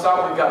helps us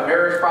out when we've got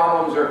marriage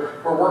problems or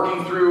we're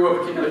working through a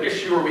particular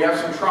issue or we have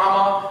some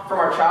trauma from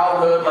our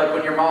childhood, like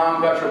when your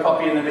mom got your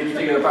puppy and then made you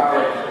take it to the power.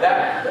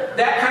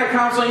 That kind of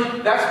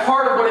counseling, that's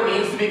part of what it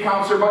means to be a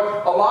counselor.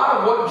 But a lot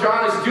of what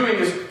John is doing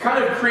is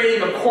kind of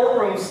creating a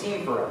courtroom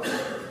scene for us.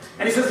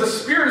 And he says the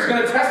Spirit is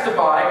going to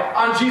testify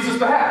on Jesus'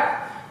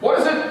 behalf. What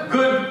does a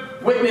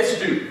good witness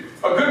do?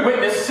 A good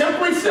witness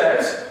simply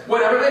says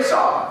whatever they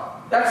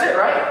saw. That's it,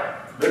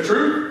 right? The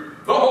truth.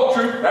 The whole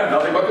truth, and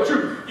nothing but the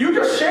truth. You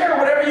just share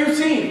whatever you've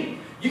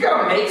seen. You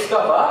got to make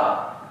stuff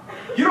up.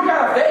 You don't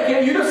got to fake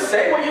it. You just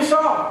say what you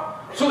saw.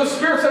 So the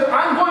Spirit says,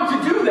 I'm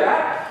going to do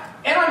that,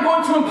 and I'm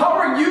going to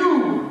empower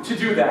you to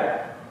do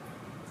that.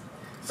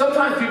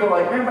 Sometimes people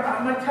are like, man,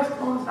 but my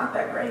testimony is not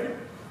that great.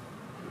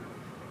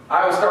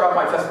 I always start off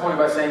my testimony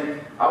by saying,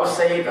 I was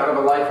saved out of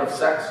a life of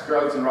sex,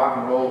 drugs, and rock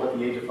and roll at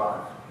the age of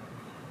 5.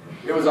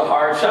 It was a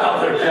hard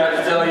childhood, can I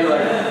just tell you?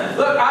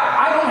 Look,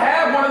 I don't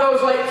have one of those,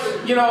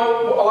 a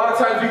lot of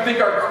times we think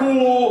are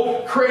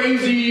cool,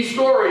 crazy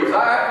stories.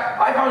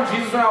 I found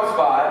Jesus when I was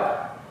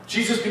 5.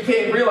 Jesus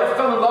became real. I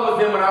fell in love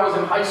with him when I was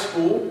in high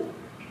school.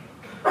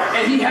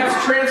 And he has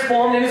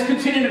transformed and is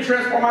continuing to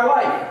transform my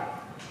life.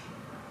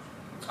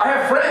 I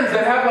have friends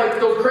that have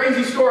those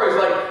crazy stories.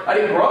 I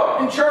didn't grow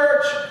up in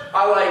church.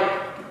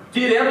 I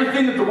did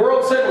everything that the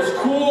world said was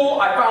cool.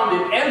 I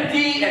found it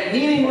empty and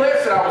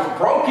meaningless, and I was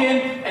broken,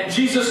 and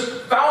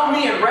Jesus found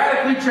me and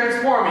radically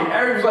transformed me.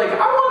 Everyone's like, I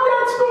want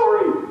that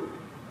story.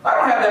 I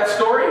don't have that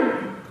story,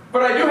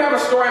 but I do have a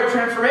story of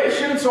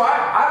transformation, so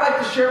I like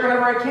to share it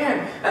whenever I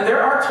can. And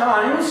there are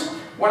times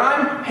when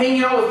I'm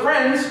hanging out with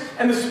friends,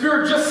 and the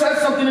Spirit just says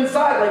something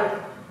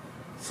inside,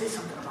 say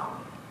something about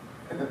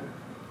me.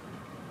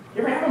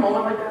 You ever have a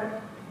moment like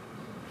that?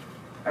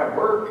 At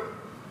work,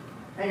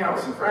 hanging out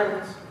with some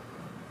friends.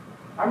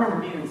 I remember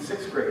being in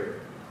 6th grade.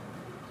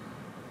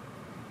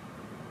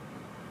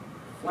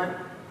 Flint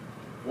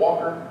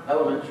Walker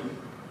Elementary.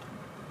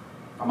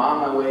 I'm on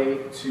my way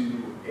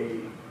to a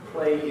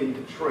play in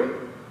Detroit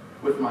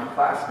with my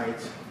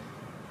classmates.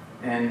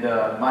 And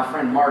my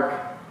friend Mark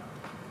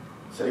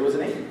said he was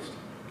an atheist.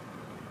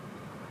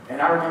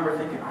 And I remember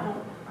thinking,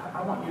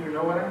 I want you to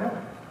know what I know.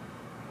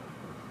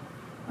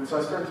 And so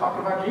I started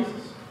talking about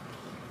Jesus.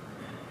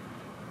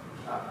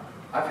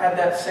 I've had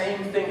that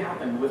same thing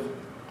happen with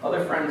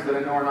other friends that I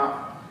know are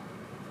not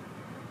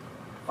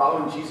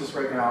following Jesus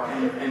right now.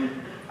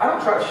 And I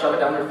don't try to shove it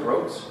down their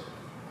throats.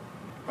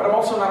 But I'm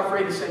also not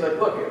afraid to say,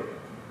 look,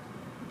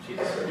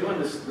 Jesus is doing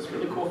this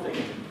really cool thing.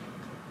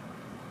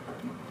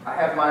 I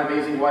have my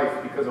amazing wife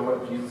because of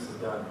what Jesus has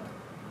done.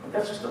 But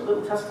that's just a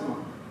little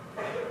testimony.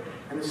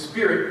 And the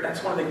Spirit,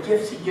 that's one of the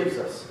gifts He gives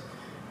us.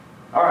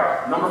 All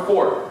right, number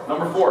four.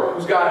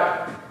 Who's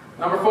got it?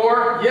 Number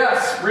 4,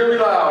 yes, really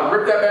loud.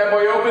 Rip that bad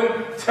boy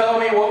open. Tell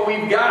me what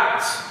we've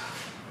got.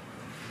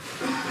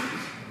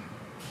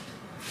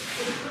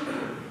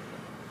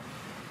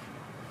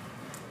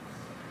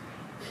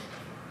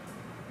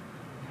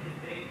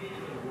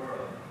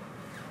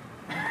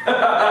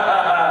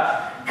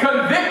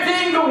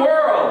 Convicting the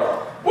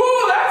world.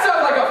 Woo, that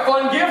sounds like a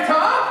fun gift,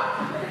 huh?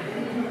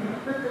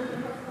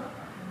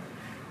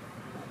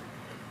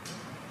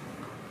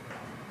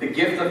 The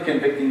gift of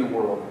convicting the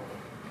world.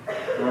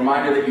 A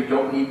reminder that you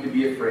don't need to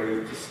be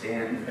afraid to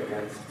stand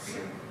against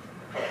sin.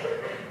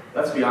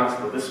 Let's be honest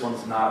though, this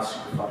one's not a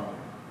super fun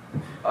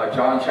one.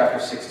 John chapter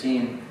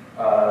 16,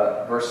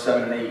 verse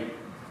 7 and 8.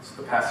 It's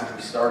the passage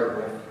we started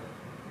with.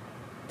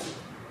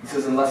 He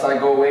says, unless I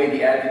go away,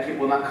 the advocate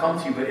will not come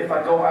to you, but if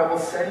I go, I will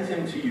send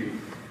him to you.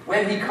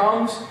 When he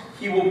comes,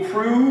 he will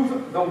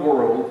prove the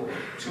world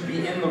to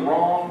be in the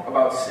wrong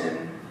about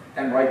sin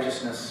and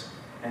righteousness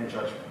and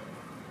judgment.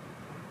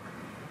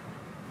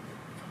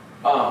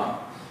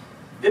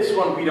 This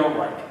one we don't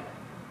like,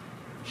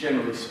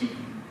 generally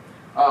speaking.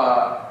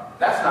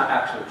 That's not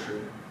actually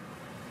true.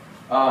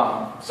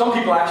 Some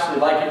people actually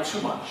like it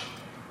too much.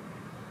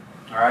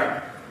 All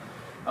right?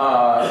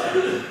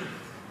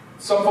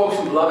 Some folks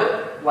who love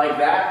it like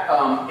that,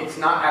 it's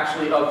not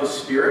actually of the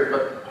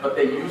Spirit, but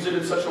they use it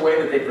in such a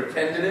way that they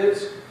pretend it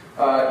is.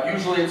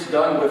 Usually it's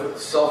done with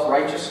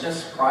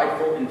self-righteousness,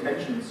 prideful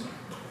intentions,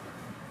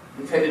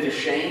 intended to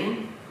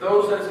shame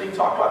those that it's being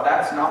talked about.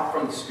 That's not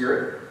from the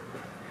Spirit.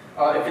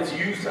 If it's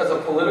used as a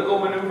political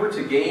maneuver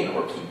to gain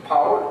or keep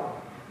power,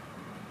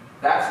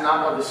 that's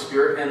not of the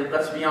Spirit. And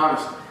let's be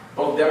honest,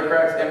 both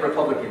Democrats and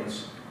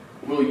Republicans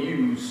will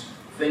use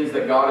things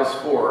that God is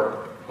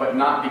for, but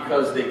not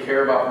because they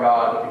care about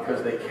God, but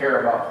because they care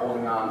about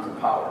holding on to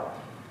power.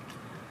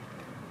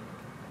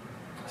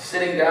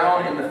 Sitting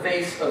down in the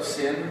face of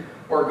sin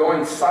or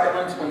going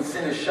silent when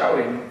sin is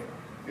shouting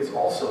is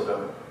also,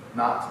 though,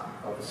 not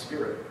of the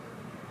Spirit.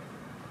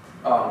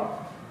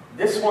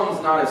 This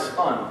one's not as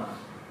fun,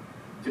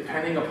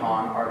 depending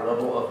upon our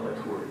level of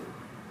maturity.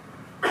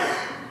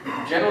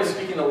 Generally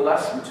speaking, the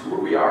less mature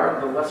we are,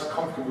 the less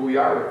comfortable we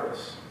are with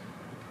this.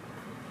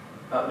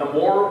 The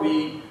more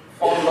we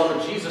fall in love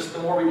with Jesus, the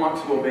more we want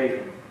to obey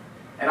Him.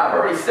 And I've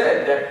already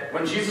said that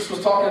when Jesus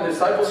was talking to the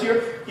disciples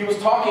here, He was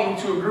talking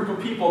to a group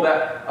of people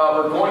that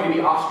were going to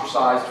be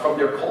ostracized from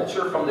their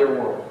culture, from their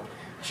world.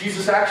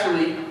 Jesus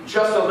actually,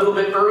 just a little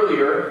bit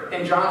earlier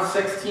in John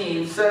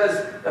 16,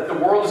 says that the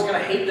world is going to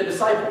hate the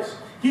disciples.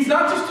 He's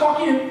not just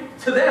talking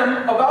to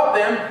them, about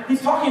them,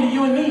 He's talking to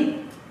you and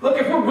me. Look,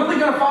 if we're really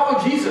going to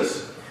follow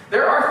Jesus,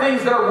 there are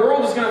things that our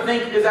world is going to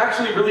think is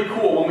actually really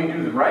cool when we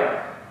do them,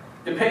 right?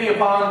 Depending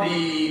upon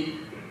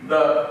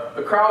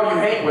the crowd you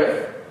hang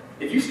with,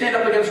 if you stand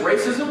up against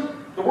racism,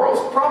 the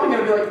world's probably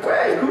going to be like,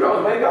 hey,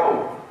 kudos, way to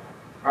go.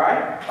 All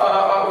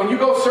right? When you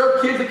go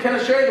serve kids at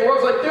Kenneth Shea, the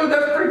world's like, dude,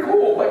 that's pretty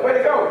cool. Like, way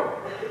to go.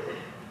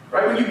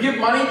 Right? When you give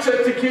money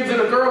to kids in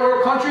a third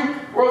world country,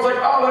 the world's like,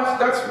 oh,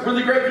 that's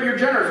really great that you're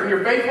generous. When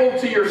you're faithful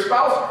to your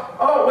spouse,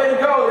 oh, way to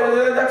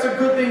go. That's a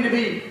good thing to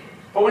be.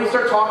 But when you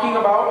start talking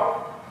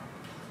about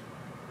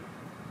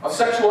a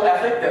sexual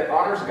ethic that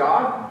honors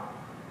God,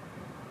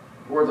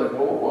 the world's like,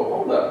 whoa,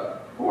 hold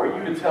up. Who are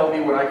you to tell me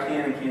what I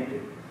can and can't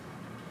do?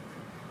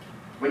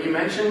 When you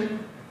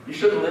mention you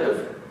shouldn't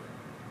live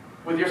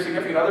with your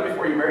significant other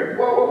before you're married,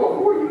 whoa,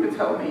 who are you to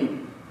tell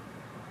me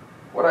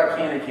what I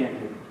can and can't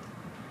do?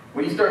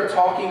 When you start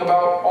talking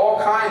about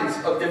all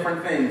kinds of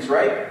different things,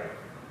 right?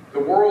 The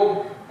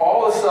world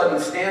all of a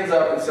sudden stands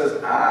up and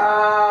says,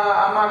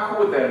 I'm not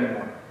cool with that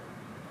anymore.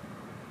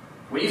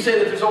 When you say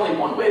that there's only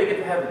one way to get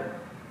to heaven,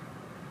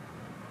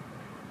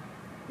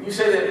 when you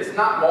say that it's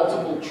not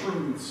multiple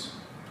truths,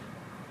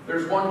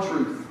 there's one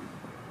truth,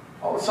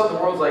 all of a sudden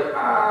the world's like,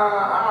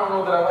 I don't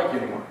know that I like you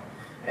anymore.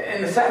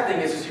 And the sad thing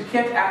is you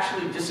can't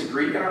actually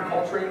disagree in our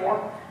culture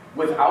anymore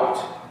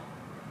without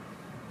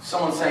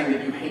someone saying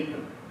that you hate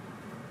them.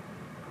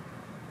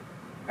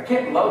 I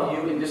can't love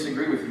you and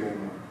disagree with you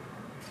anymore,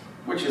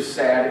 which is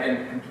sad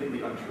and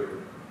completely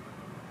untrue.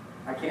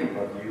 I can't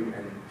love you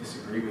and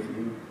disagree with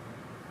you.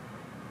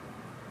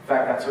 In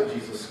fact, that's what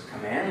Jesus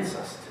commands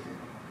us to do.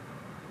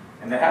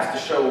 And that has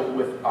to show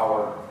with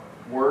our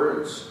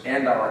words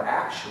and our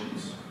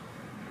actions.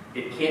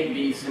 It can't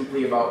be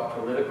simply about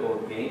political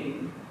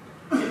gain.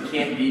 It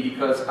can't be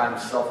because I'm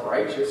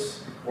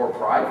self-righteous or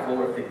prideful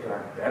or think that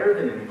I'm better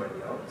than anybody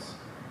else.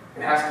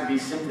 It has to be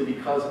simply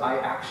because I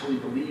actually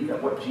believe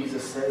that what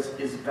Jesus says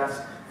is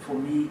best for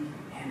me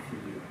and for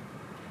you.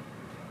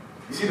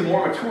 You see, the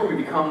more mature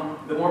we become,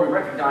 the more we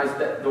recognize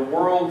that the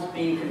world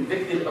being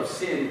convicted of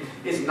sin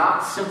is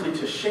not simply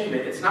to shame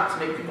it. It's not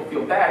to make people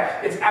feel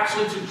bad. It's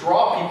actually to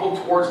draw people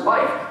towards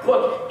life.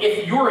 Look,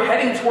 if you're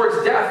heading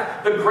towards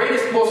death, the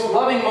greatest, most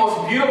loving,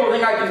 most beautiful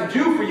thing I can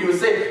do for you is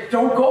say,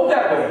 don't go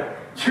that way.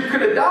 You're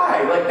going to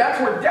die. Like,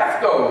 that's where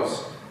death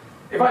goes.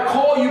 If I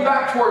call you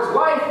back towards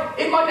life,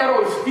 it might not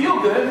always feel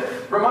good,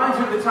 reminds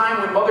me of the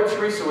time when Mother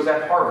Teresa was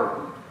at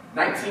Harvard.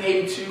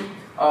 1982,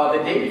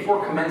 the day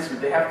before commencement,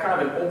 they have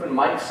kind of an open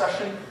mic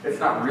session. It's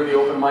not really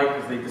open mic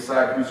because they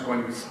decide who's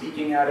going to be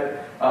speaking at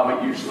it.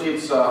 But usually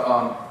it's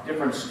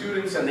different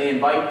students, and they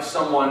invite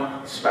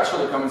someone special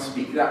to come and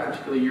speak. That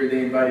particular year,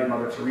 they invited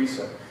Mother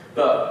Teresa.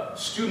 The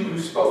student who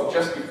spoke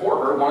just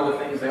before her, one of the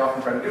things they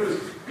often try to do is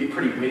be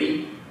pretty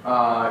witty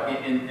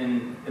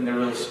in their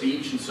little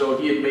speech. And so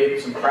he had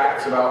made some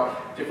cracks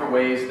about different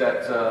ways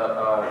that,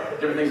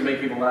 different things that make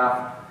people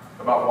laugh,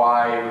 about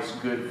why it was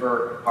good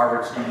for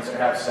Harvard students to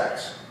have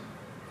sex.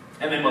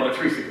 And then Mother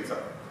Teresa gets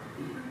up.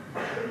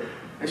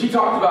 And she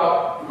talked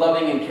about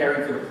loving and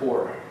caring for the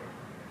poor.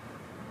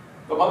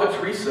 But Mother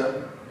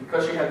Teresa,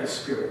 because she had the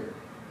Spirit,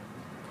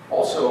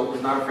 also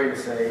was not afraid to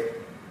say,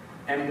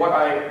 and what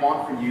I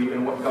want for you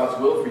and what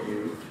God's will for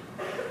you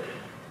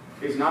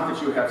is not that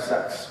you would have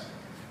sex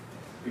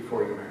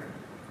before you're married,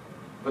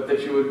 but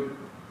that you would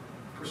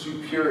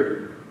pursue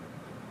purity.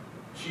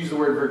 She used the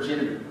word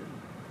virginity.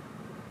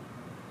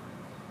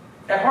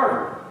 At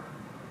Harvard.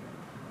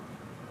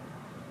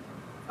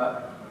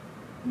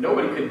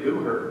 Nobody could boo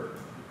her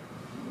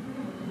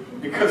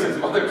because it's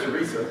Mother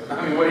Teresa.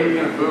 I mean, what are you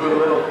going to boo a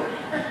little?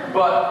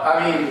 But,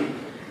 I mean,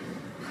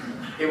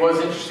 it was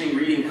interesting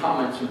reading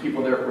comments from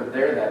people that were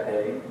there that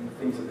day and the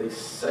things that they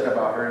said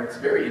about her. And it's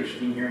very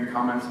interesting hearing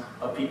comments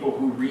of people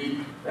who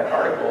read that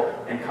article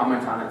and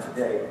comment on it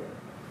today.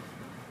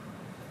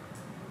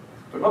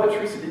 But Mother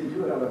Teresa didn't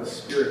do it out of a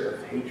spirit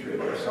of hatred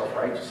or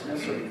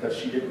self-righteousness or because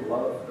she didn't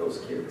love those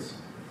kids.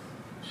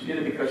 She did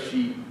it because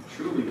she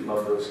truly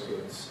loved those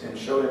kids and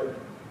showed it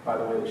by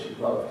the way that she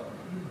loved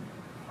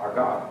our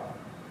God.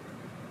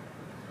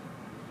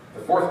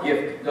 The fourth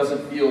gift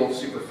doesn't feel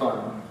super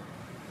fun,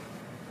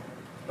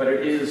 but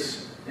it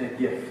is a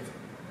gift.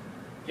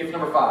 Gift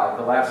number 5,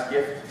 the last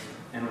gift.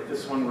 And with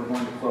this one, we're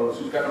going to close.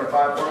 Who's got number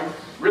 5 for me?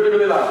 Really,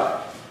 really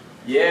loud.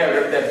 Yeah,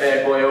 rip that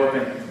bad boy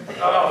open.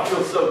 Oh, it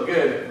feels so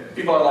good.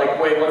 People are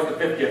like, wait, what's the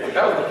 5th gift?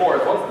 That was the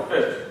 4th. What's the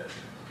 5th?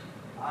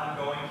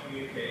 Ongoing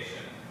communication.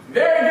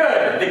 Very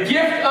good. The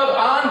gift of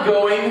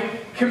ongoing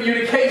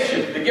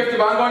communication. The gift of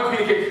ongoing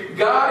communication.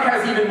 God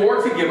has even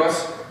more to give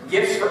us,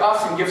 gifts for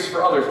us and gifts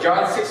for others.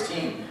 John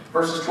 16,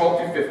 verses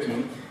 12 through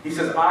 15. He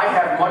says, I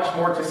have much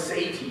more to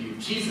say to you.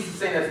 Jesus is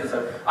saying that to the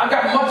disciples. I've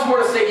got much more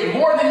to say to you,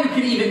 more than you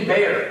can even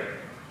bear.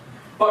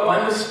 But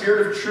when the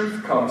Spirit of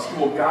truth comes, He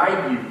will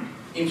guide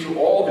you into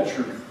all the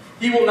truth.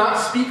 He will not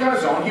speak on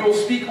His own. He will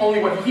speak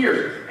only what He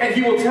hears. And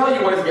He will tell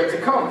you what is yet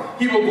to come.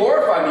 He will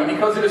glorify me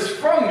because it is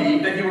from me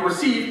that He will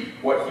receive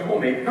what He will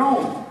make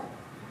known.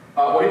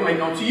 What He will make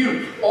known to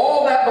you.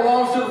 All that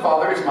belongs to the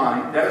Father is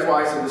mine. That is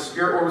why I said the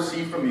Spirit will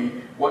receive from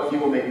me what He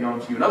will make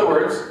known to you. In other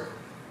words,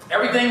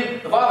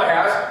 everything the Father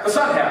has, the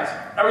Son has.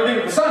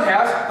 Everything the Son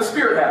has, the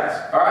Spirit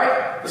has.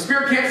 Alright? The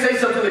Spirit can't say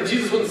something that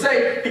Jesus wouldn't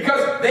say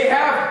because they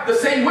have the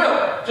same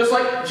will. Just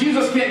like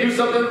Jesus can't do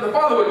something that the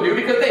Father wouldn't do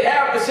because they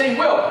have the same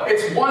will.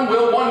 It's one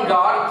will, one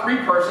God, 3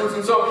 persons.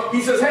 And so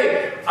He says,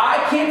 hey,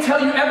 I can't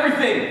tell you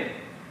everything.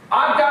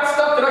 I've got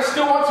stuff that I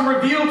still want to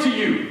reveal to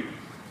you.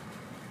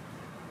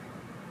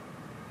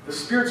 The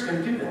Spirit's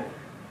going to do that.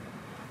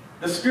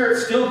 The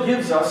Spirit still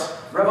gives us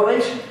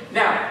revelation.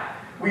 Now,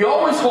 we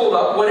always hold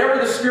up whatever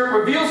the Spirit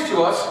reveals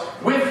to us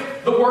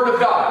with the Word of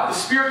God. The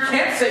Spirit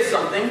can't say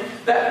something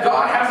that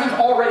God hasn't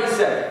already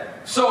said.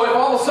 So if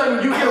all of a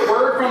sudden you get a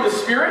word from the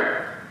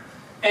Spirit,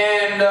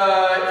 and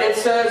it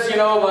says, you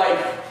know, like,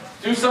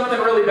 do something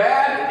really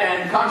bad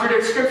and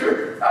contradict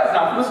Scripture, that's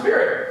not from the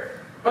Spirit.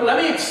 But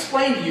let me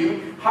explain to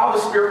you how the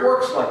Spirit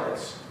works like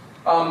this.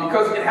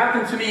 Because it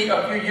happened to me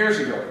a few years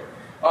ago.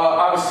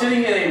 I was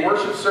sitting in a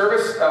worship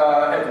service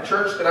at the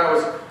church that I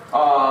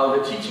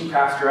was the teaching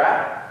pastor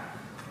at.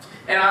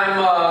 And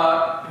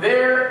I'm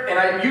there, and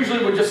I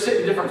usually would just sit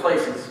in different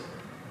places.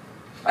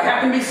 I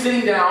happened to be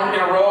sitting down in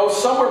a row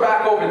somewhere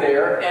back over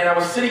there, and I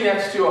was sitting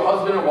next to a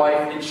husband and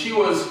wife, and she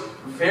was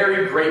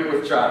very great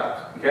with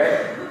child.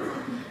 Okay?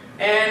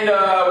 And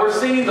we're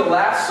singing the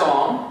last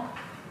song,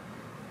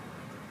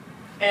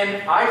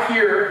 and I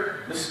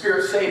hear the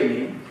Spirit say to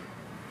me,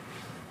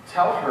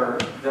 tell her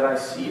that I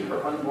see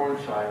her unborn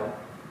child,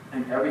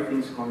 and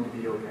everything's going to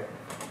be okay.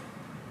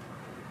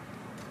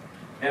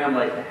 And I'm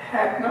like,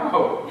 heck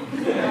no.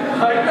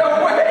 Like,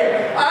 no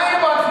way. I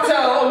am about to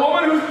tell a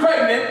woman who's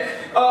pregnant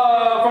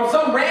from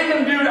some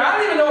random dude. I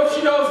don't even know if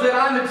she knows that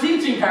I'm the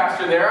teaching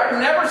pastor there. I've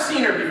never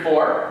seen her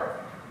before.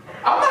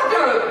 I'm not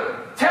going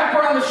to tap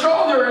her on the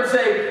shoulder and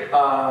say,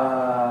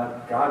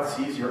 God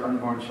sees your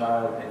unborn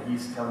child and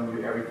He's telling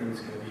you everything's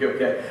going to be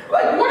okay.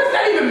 Like, what does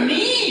that even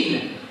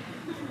mean?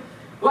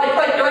 Like,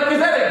 is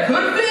that a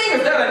good thing?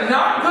 Is that a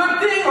not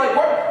good thing? Like,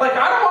 what? Like,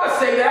 I don't want to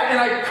say that. And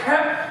I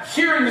kept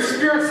hearing the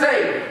Spirit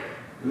say,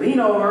 lean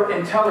over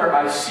and tell her,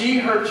 I see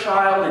her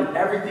child and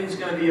everything's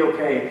going to be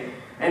okay.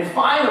 And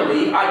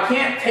finally, I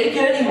can't take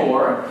it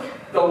anymore.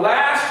 The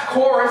last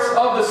chorus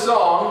of the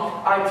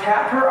song, I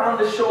tap her on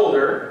the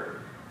shoulder.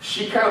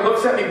 She kind of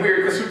looks at me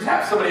weird because who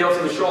taps somebody else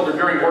on the shoulder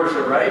during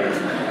worship, right?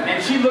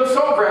 And she looks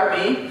over at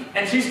me,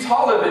 and she's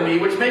taller than me,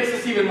 which makes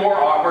this even more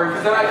awkward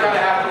because then I kind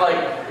of have to,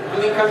 like,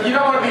 Because you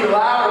don't want to be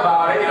loud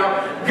about it,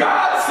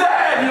 God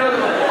said,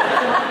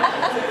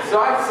 So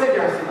I said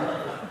to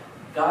her,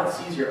 God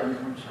sees your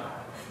unborn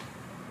child,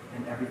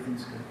 and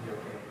everything's going to be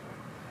okay.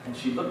 And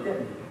she looked at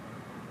me,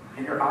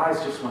 and her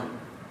eyes just went,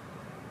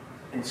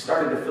 and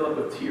started to fill up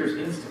with tears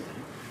instantly.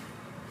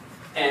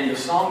 And the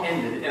song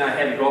ended, and I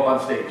had to go up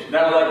on stage. And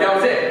I was like, that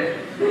was it.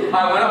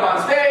 I went up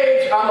on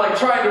stage. I'm like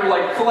trying to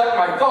collect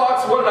my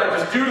thoughts. What did I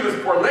just do to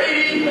this poor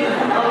lady?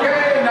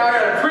 Okay, now I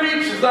got to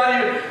preach. It's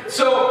not even.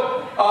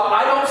 So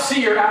I don't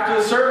see her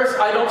after the service.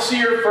 I don't see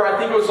her for I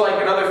think it was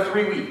another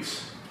 3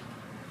 weeks.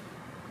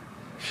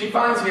 She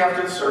finds me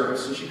after the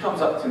service, and she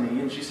comes up to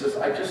me, and she says,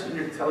 I just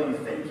needed to tell you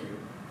thank you.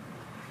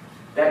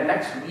 That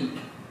next week,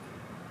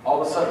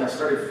 all of a sudden I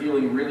started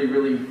feeling really,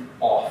 really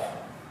off.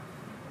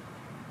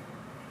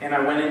 And I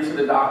went into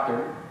the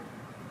doctor,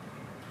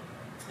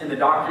 and the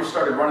doctor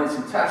started running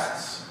some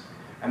tests,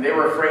 and they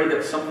were afraid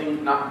that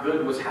something not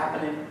good was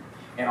happening.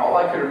 And all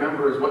I could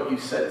remember is what you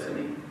said to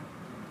me.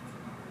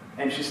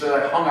 And she said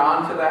I hung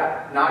on to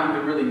that, not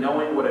even really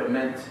knowing what it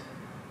meant.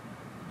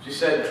 She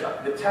said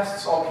the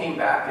tests all came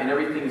back, and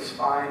everything is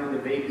fine, and the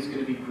baby's going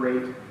to be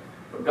great.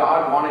 But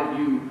God wanted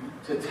you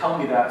to tell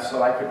me that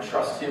so I could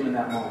trust Him in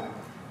that moment.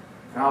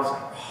 And I was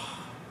like, oh.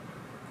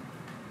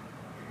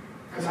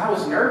 Because I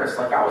was nervous,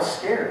 I was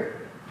scared.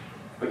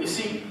 But you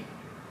see,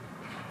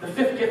 the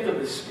fifth gift of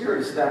the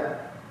Spirit is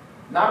that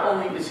not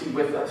only is He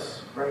with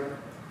us, right?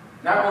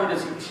 Not only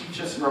does He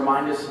teach us and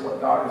remind us of what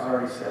God has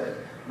already said.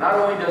 Not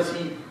only does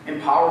He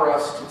empower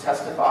us to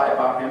testify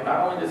about Him.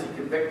 Not only does He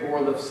convict the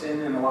world of sin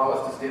and allow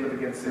us to stand up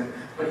against sin,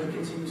 but He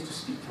continues to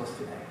speak to us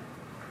today.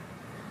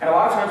 And a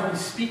lot of times when He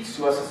speaks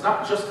to us, it's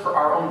not just for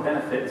our own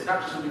benefit. It's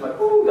not just to be like,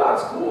 oh,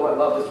 God's cool, I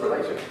love this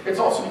relationship. It's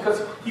also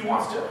because He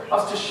wants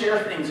us to share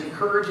things,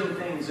 encouraging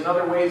things, in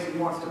other ways He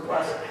wants to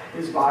bless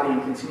His body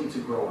and continue to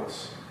grow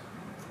us.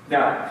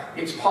 Now,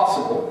 it's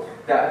possible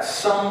that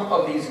some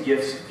of these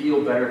gifts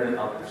feel better than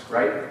others,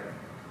 right?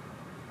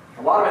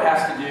 A lot of it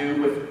has to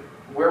do with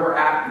where we're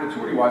at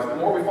maturity-wise. The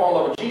more we fall in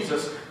love with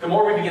Jesus, the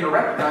more we begin to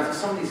recognize that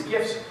some of these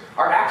gifts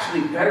are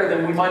actually better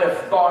than we might have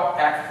thought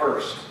at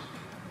first.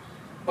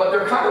 But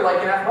they're kind of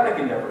like an athletic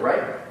endeavor,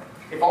 right?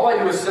 If all I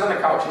do is sit on the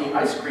couch and eat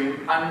ice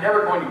cream, I'm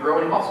never going to grow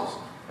any muscles.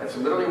 That's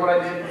literally what I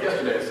did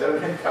yesterday. I sat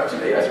on the couch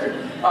and ate ice cream.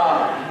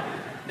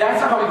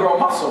 That's not how we grow a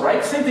muscle,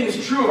 right? Same thing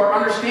is true of our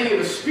understanding of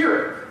the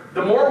Spirit.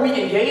 The more we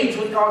engage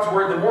with God's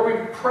Word, the more we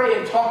pray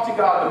and talk to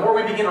God, the more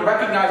we begin to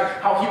recognize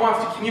how He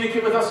wants to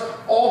communicate with us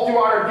all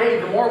throughout our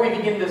day, the more we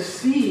begin to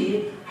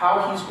see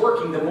how He's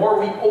working, the more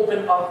we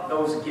open up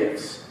those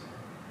gifts.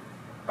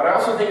 But I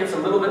also think it's a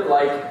little bit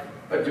like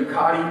a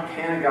Ducati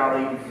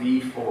Panigale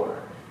V4.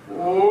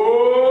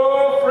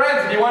 Whoa,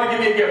 friends, if you want to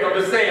give me a gift, I'm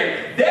just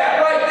saying,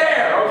 that right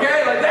there,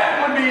 okay?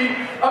 That would be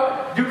a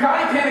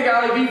Ducati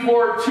Panigale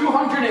V4,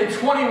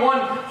 221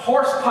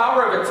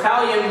 horsepower of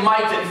Italian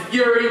might and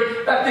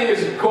fury. That thing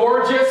is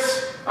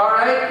gorgeous, all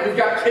right? We've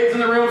got kids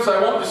in the room, so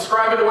I won't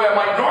describe it the way I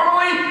might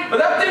normally, but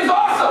that thing's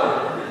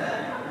awesome.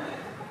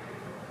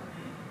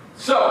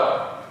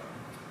 So,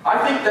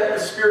 I think that the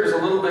Spirit is a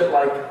little bit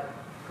like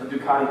a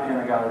Ducati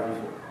Panigale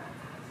V4.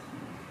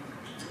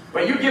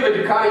 But you give a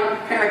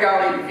Ducati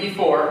Panigale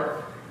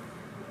V4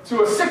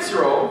 to a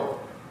 6-year-old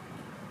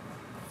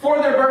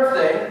for their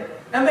birthday,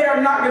 and they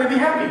are not going to be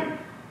happy.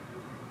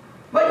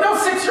 No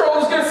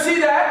 6-year-old is going to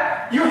see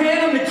that. You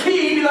hand them the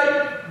key, be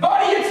like,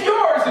 buddy, it's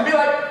yours. And be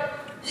like,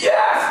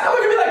 yes. And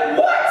they're going to be like,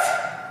 what?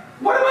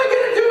 What am I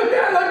going to do with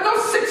that? No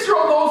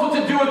 6-year-old knows what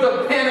to do with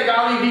the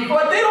Panigale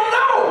V4. They don't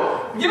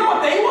know. You know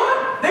what they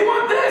want? They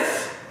want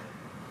this.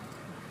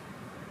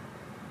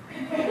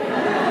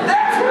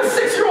 That's what a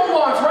 6-year-old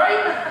wants,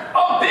 right?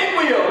 A big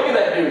wheel. Look at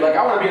that dude.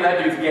 I want to be in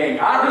that dude's gang.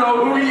 I don't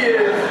know who he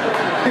is,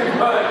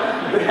 but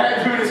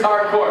that dude is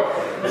hardcore.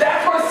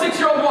 That's what a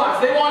 6-year-old wants.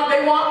 They want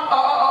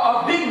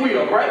a big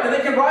wheel, right? That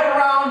they can ride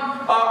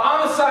around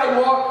on the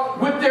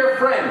sidewalk with their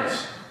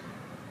friends.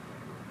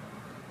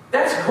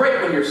 That's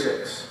great when you're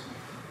 6.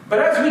 But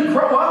as we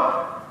grow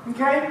up,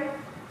 okay,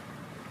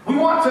 we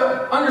want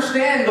to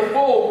understand the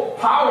full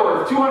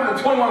power of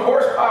 221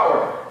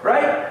 horsepower,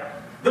 right?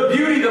 The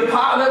beauty, the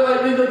power,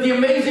 the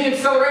amazing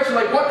acceleration,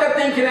 what that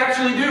thing can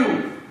actually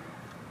do.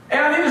 And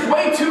I think there's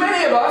way too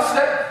many of us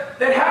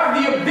that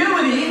have the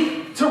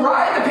ability to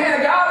ride the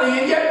Panigale,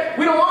 and yet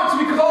we don't want to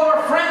because all of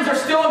our friends are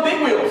still on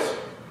big wheels.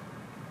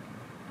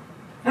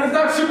 And it's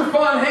not super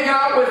fun hanging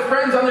out with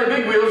friends on their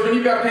big wheels when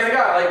you've got a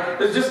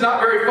Panigale. It's just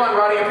not very fun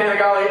riding a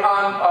Panigale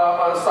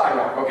on a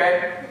sidewalk,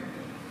 okay?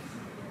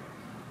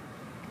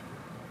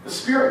 The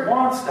Spirit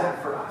wants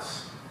that for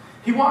us.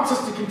 He wants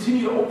us to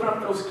continue to open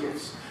up those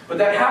gifts. But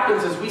that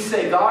happens as we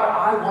say, God,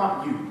 I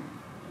want you.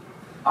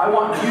 I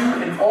want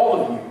you and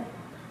all of you.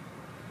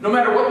 No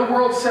matter what the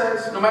world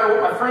says, no matter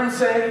what my friends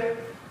say,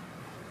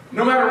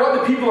 no matter what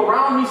the people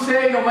around me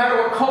say, no matter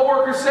what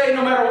coworkers say,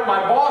 no matter what my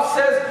boss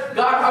says,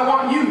 God, I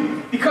want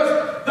you. Because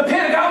the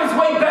Panigale is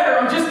way better.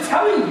 I'm just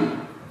telling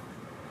you.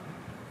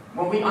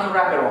 When we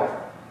unwrap it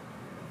all,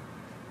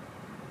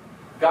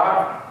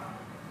 God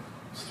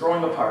is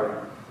throwing a party.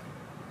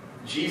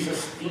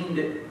 Jesus themed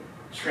it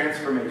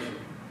transformation.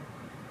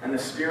 And the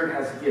Spirit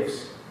has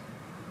gifts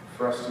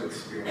for us to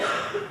experience.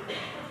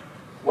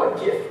 What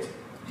gift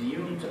do you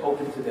need to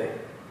open today?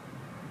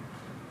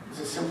 Is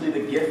it simply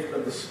the gift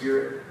of the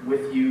Spirit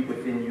with you,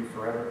 within you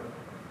forever?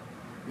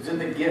 Is it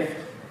the gift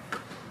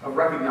of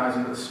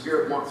recognizing that the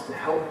Spirit wants to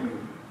help you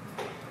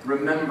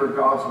remember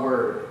God's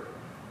Word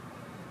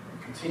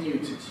and continue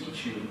to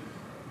teach you?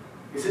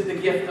 Is it the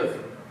gift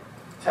of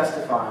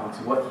testifying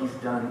to what He's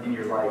done in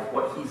your life,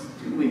 what He's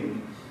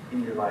doing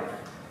in your life?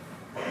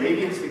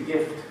 Maybe it's the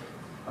gift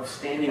of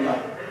standing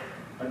up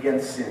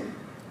against sin.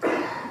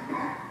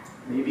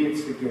 Maybe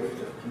it's the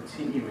gift of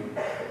continuing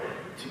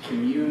to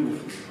commune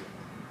with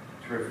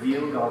you, to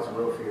reveal God's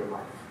will for your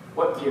life.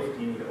 What gift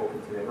do you need to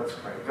open today? Let's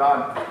pray.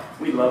 God,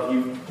 we love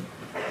you.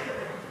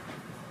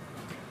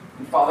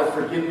 And Father,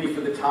 forgive me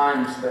for the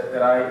times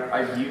that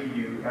I viewed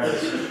you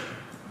as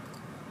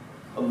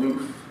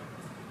aloof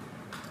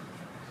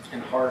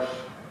and harsh.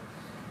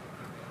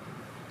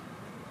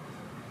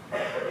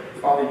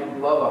 Father,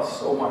 you love us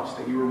so much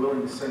that you were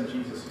willing to send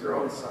Jesus, your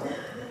own Son.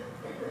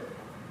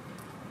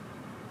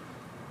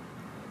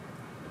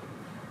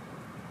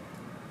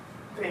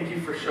 Thank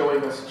you for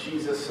showing us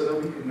Jesus so that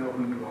we could know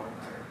who you are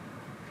better.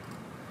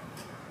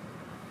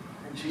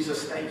 And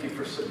Jesus, thank you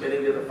for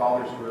submitting to the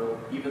Father's will,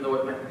 even though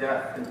it meant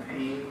death and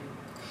pain,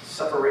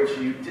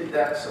 separation. You did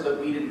that so that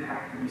we didn't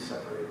have to be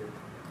separated.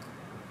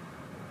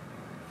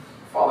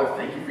 Father,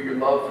 thank you for your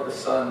love for the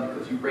Son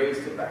because you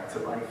raised it back to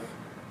life.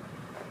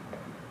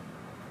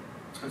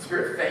 And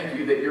Spirit, thank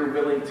you that you're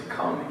willing to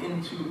come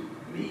into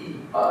me,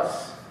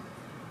 us.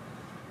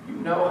 You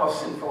know how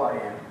sinful I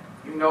am.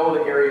 You know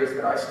the areas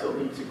that I still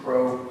need to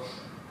grow.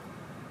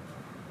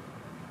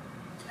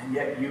 And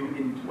yet you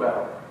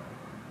indwell.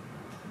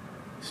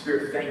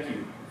 Spirit, thank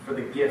you for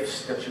the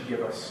gifts that you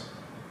give us.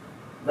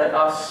 Let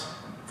us,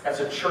 as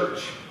a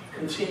church,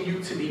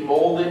 continue to be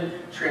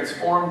molded,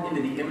 transformed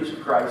into the image of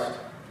Christ.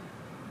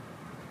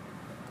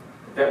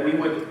 That we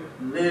would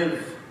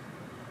live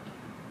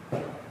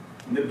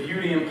in the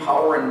beauty and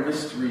power and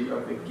mystery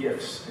of the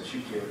gifts that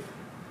you give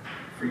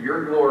for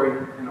your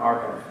glory and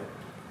our benefit.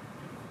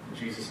 In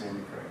Jesus' name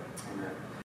we pray. Amen.